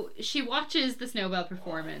so she watches the Snowbell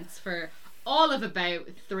performance for all of about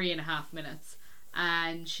 3.5 minutes,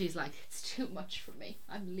 and she's like, it's too much for me,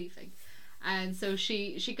 I'm leaving. And so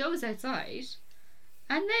she goes outside,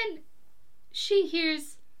 and then she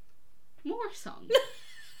hears more songs.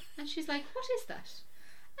 And she's like, what is that?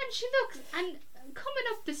 And she looks, and coming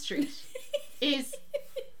up the street is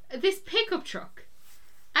this pickup truck,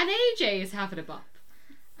 and AJ is having a bop,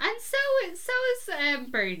 and so is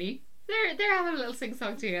Bernie. They're having a little sing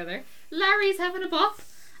song together. Larry's having a bop,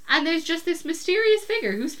 and there's just this mysterious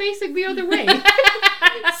figure who's facing the other way.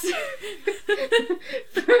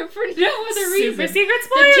 for no other reason. Super secret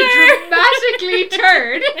spoiler! To dramatically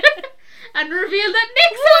turn and reveal that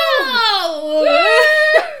Nick's home.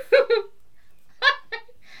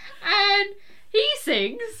 And he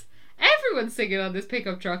sings. Everyone's singing on this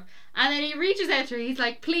pickup truck. And then he reaches out to her. He's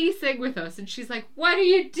like, please sing with us. And she's like, what are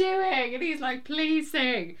you doing? And he's like, please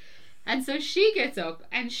sing. And so she gets up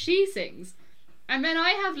and she sings. And then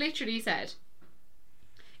I have literally said,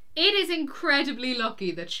 it is incredibly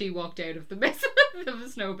lucky that she walked out of the mess of the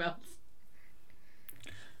Snowbells.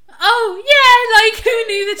 Oh, yeah, like, who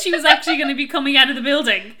knew that she was actually going to be coming out of the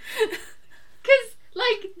building? Because,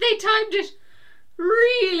 like, they timed it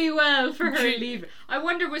really well for her leaving. I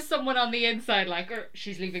wonder, was someone on the inside like,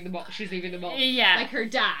 she's leaving the mall, Yeah. like her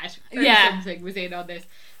dad or something was in on this.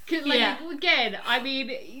 Like, again, I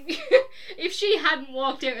mean, if she hadn't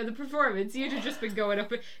walked out of the performance, you'd have just been going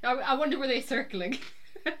up. I wonder, were they circling?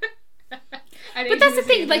 But that's the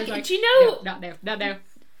thing, like, do you know... No, not now.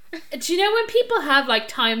 Do you know when people have, like,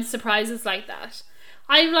 timed surprises like that?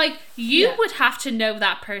 I'm like, you would have to know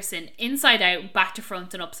that person inside out, back to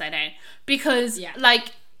front, and upside down. Because,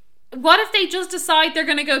 like, what if they just decide they're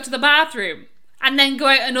going to go to the bathroom and then go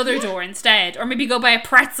out another door instead? Or maybe go buy a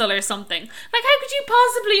pretzel or something. Like, how could you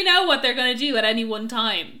possibly know what they're going to do at any one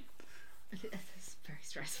time? It's very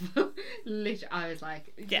stressful. Literally, I was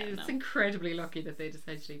like, it's incredibly lucky that they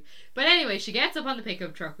decided to leave. But anyway, she gets up on the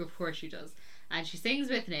pickup truck, of course she does. And she sings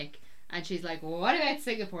with Nick. And she's like, what about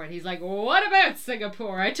Singapore? And he's like, what about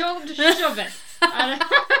Singapore? I told him to shove it. And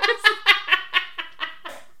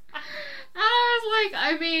I was like,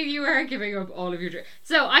 I mean, you are giving up all of your dreams.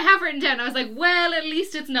 So I have written down, I was like, well, at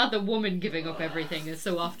least it's not the woman giving up everything, as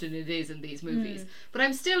so often it is in these movies. But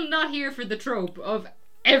I'm still not here for the trope of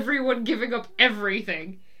everyone giving up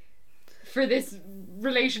everything for this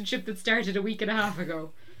relationship that started a week and a half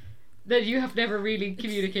ago that you have never really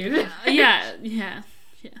communicated. Yeah.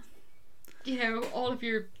 You know, all of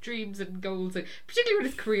your dreams and goals, and particularly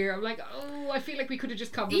with his career, I'm like, oh, I feel like we could have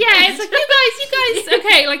just come. Yeah, it's like, you guys,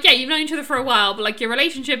 okay, like, yeah, you've known each other for a while, but like your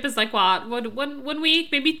relationship is like what, one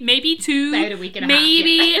week, maybe two, about a week and a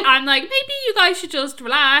maybe. half. I'm like, maybe you guys should just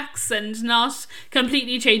relax and not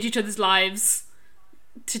completely change each other's lives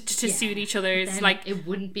to suit each other's. Then like, it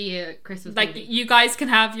wouldn't be a Christmas like movie. you guys can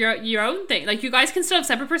have your own thing. Like, you guys can still have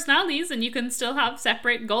separate personalities and you can still have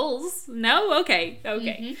separate goals. No, okay.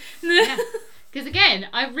 Yeah. Because again,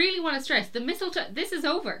 I really want to stress the mistletoe. This is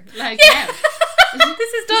over. Like, now.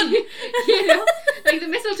 This is done. You know, like the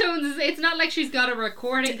Mistletones. It's not like she's got a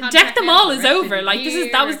recording contract. Deck them all is over. Like,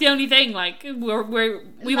 that was the only thing. Like,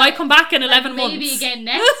 we might come back in 11 months. Maybe again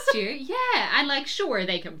next year. Yeah, and like, sure,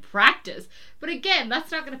 they can practice, but again,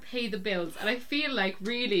 that's not going to pay the bills. And I feel like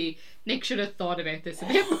really Nick should have thought about this a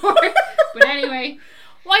bit more. But anyway.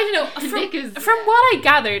 Well, I don't know. From what I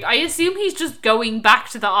gathered, I assume he's just going back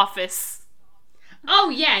to the office.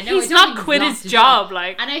 Oh yeah, no, he's not quit his job.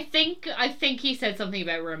 Like, and I think he said something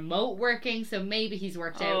about remote working, so maybe he's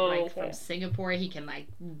worked out like from Singapore. He can like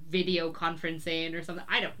video conference in or something.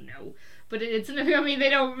 I don't know, but it's. I mean,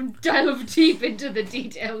 they don't delve deep into the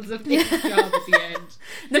details of his job at the end.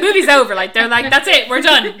 The movie's over. Like, they're like, that's it. We're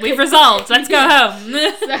done. We've resolved. Let's go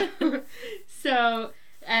home. So,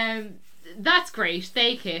 that's great.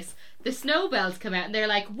 They kiss. The Snowbells come out and they're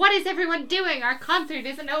like, what is everyone doing? Our concert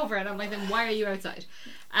isn't over. And I'm like, then why are you outside?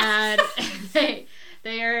 And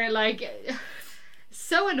they are like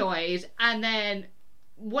so annoyed. And then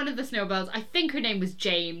one of the Snowbells, I think her name was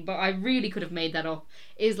Jane, but I really could have made that up,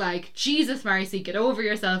 is like, Jesus Marcy, get over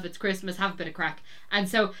yourself, it's Christmas, have a bit of crack. And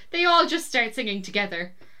so they all just start singing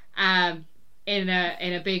together in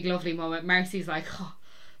a big lovely moment. Marcy's like, oh,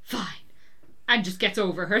 fine, and just gets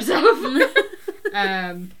over herself.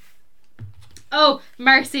 Oh,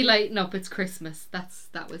 Marcy, lighten up, it's Christmas.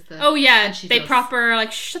 That was the... Oh yeah, and she they does. proper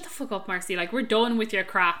like, shut the fuck up, Marcy. Like, we're done with your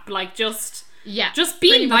crap. Like, just be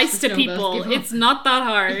pretty much nice the to Snowbells people. give up. It's not that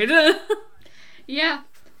hard. Yeah.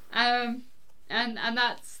 And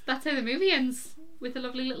that's how the movie ends, with a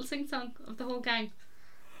lovely little sing-song of the whole gang.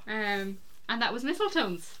 And that was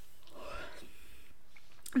Mistletones.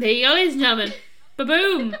 There you go, ladies and gentlemen.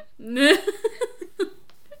 Ba-boom.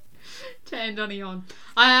 To end on a yawn.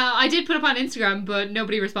 I did put up on Instagram, but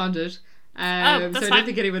nobody responded. That's so I fine. don't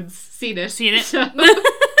think anyone's seen it. So.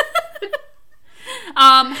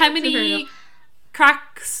 How many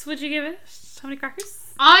cracks would you give it? How many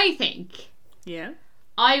crackers? I think Yeah.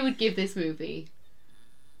 I would give this movie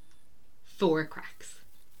 4 cracks.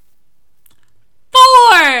 4!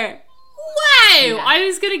 Wow! Yeah. I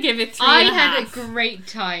was going to give it 3.5. I had a great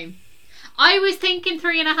time. I was thinking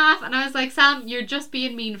 3.5, and I was like, Sam, you're just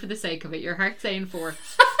being mean for the sake of it. Your heart's saying 4.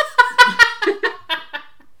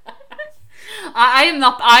 I am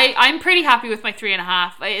not. I'm pretty happy with my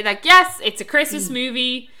 3.5. Like, yes, it's a Christmas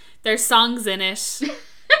movie. There's songs in it.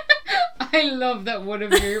 I love that one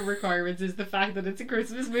of your requirements is the fact that it's a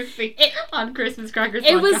Christmas movie on Christmas Crackers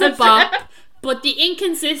It was a podcast. bop, but the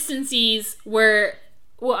inconsistencies were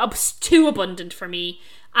too abundant for me.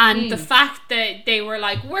 And the fact that they were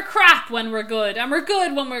like, we're crap when we're good, and we're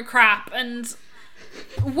good when we're crap, and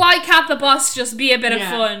why can't the boss just be a bit of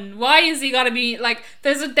fun? Why is he gotta be like?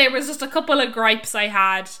 There was just a couple of gripes I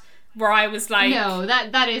had where I was like, No,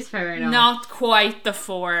 that is fair enough. not quite the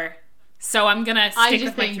 4. So I'm gonna stick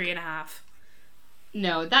with my 3.5.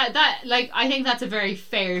 No, that like, I think that's a very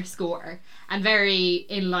fair score and very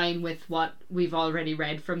in line with what we've already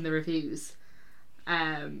read from the reviews.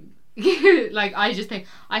 Like, I just think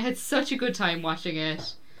I had such a good time watching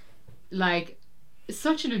it. Like,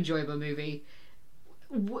 such an enjoyable movie.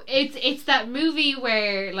 It's that movie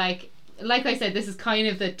where, like I said, this is kind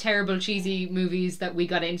of the terrible cheesy movies that we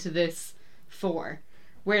got into this for,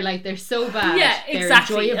 where like they're so bad,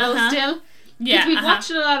 exactly. they're enjoyable still. Because we've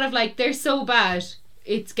watched a lot of like, they're so bad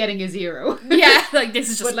it's getting a 0. Yeah, like this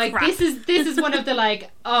is just but like crap. this is one of the like,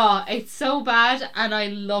 oh, it's so bad and I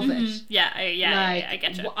love it. Yeah, Like, I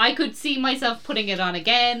get you. I could see myself putting it on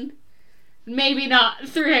again. Maybe not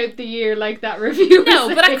throughout the year like that review. No,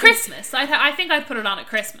 was but at saying. Christmas, I think I'd put it on at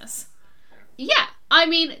Christmas. Yeah, I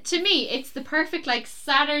mean, to me, it's the perfect like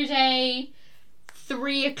Saturday,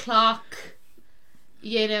 3:00.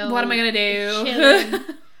 You know, What am I gonna do? chilling.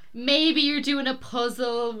 Maybe you're doing a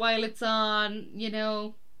puzzle while it's on. You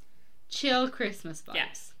know, chill Christmas vibes.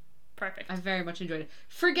 Yes, perfect. I very much enjoyed it.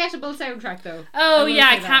 Forgettable soundtrack though. Oh yeah,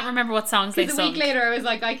 I say can't that. remember what songs they Because a sung. week later, I was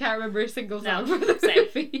like, I can't remember a single song No, from the same.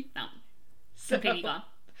 movie. No, So, completely gone.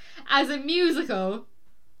 as a musical,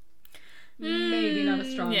 maybe not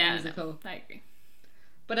a strong Yeah, musical, no, I agree.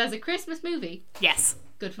 but as a Christmas movie, Yes.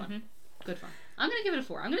 good fun. Good fun. I'm gonna give it a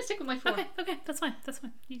 4. I'm gonna stick with my 4. Okay, that's fine.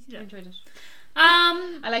 You do I that. enjoyed it.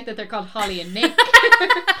 Um, I like that they're called Holly and Nick.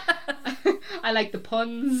 I like the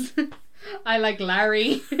puns. I like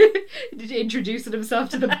Larry introducing himself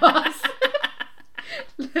to the boss.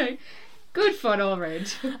 Like, good fun all round.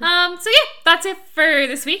 so yeah, that's it for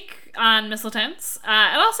this week on Mistletones.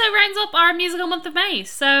 It also rounds up our musical month of May,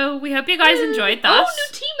 so we hope you guys enjoyed that. Oh,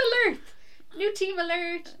 new team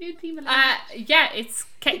alert! Yeah, it's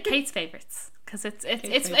Kate's favorites because it's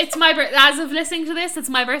favourites. my birthday. As of listening to this, it's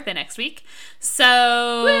my birthday next week,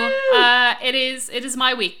 so it is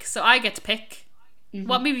my week, so I get to pick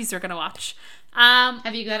what movies we're gonna watch.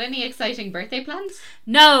 Have you got any exciting birthday plans?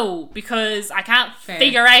 No, because I can't Fair.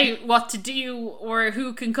 figure out what to do or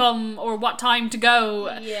who can come or what time to go.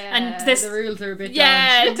 Yeah, and this the rules are a bit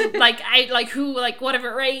yeah, dodgy. whatever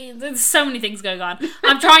it rains. There's so many things going on.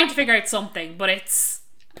 I'm trying to figure out something, but it's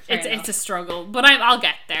a struggle. But I'll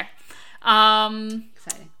get there.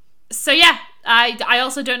 Exciting. So yeah, I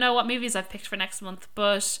also don't know what movies I've picked for next month,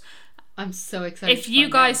 but I'm so excited. if to you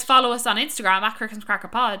find guys out. follow us on Instagram at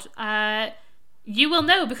ChristmasCrackerPod, you will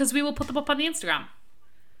know because we will put them up on the Instagram.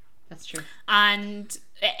 That's true. And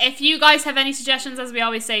if you guys have any suggestions, as we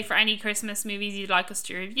always say, for any Christmas movies you'd like us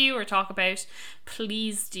to review or talk about,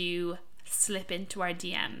 please do slip into our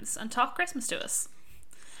DMs and talk Christmas to us.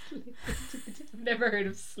 I've never heard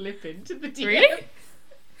of slip into the DM. Really?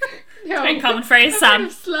 No. Very common phrase, I've Sam. heard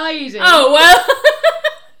of sliding. Oh, well.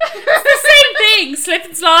 It's the same thing. Slip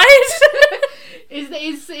and slide.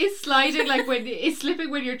 Is sliding like is slipping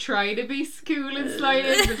when you're trying to be cool and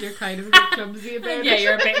sliding, but you're kind of a bit clumsy about Yeah, it?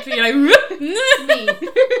 you're a bit. You're like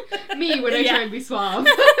me when I Yeah. try and be suave.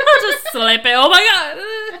 I'll just slip it. Oh my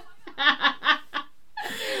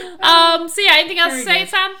god. So yeah, anything else to Very say, good.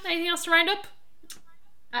 Sam? Anything else to round up?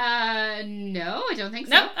 No, I don't think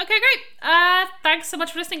so. No. Okay, great. thanks so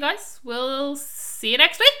much for listening, guys. We'll see you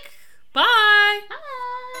next week. Bye.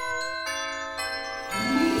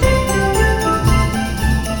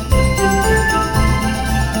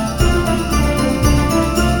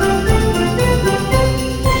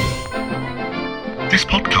 This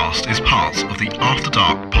podcast is part of the After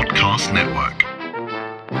Dark Podcast Network.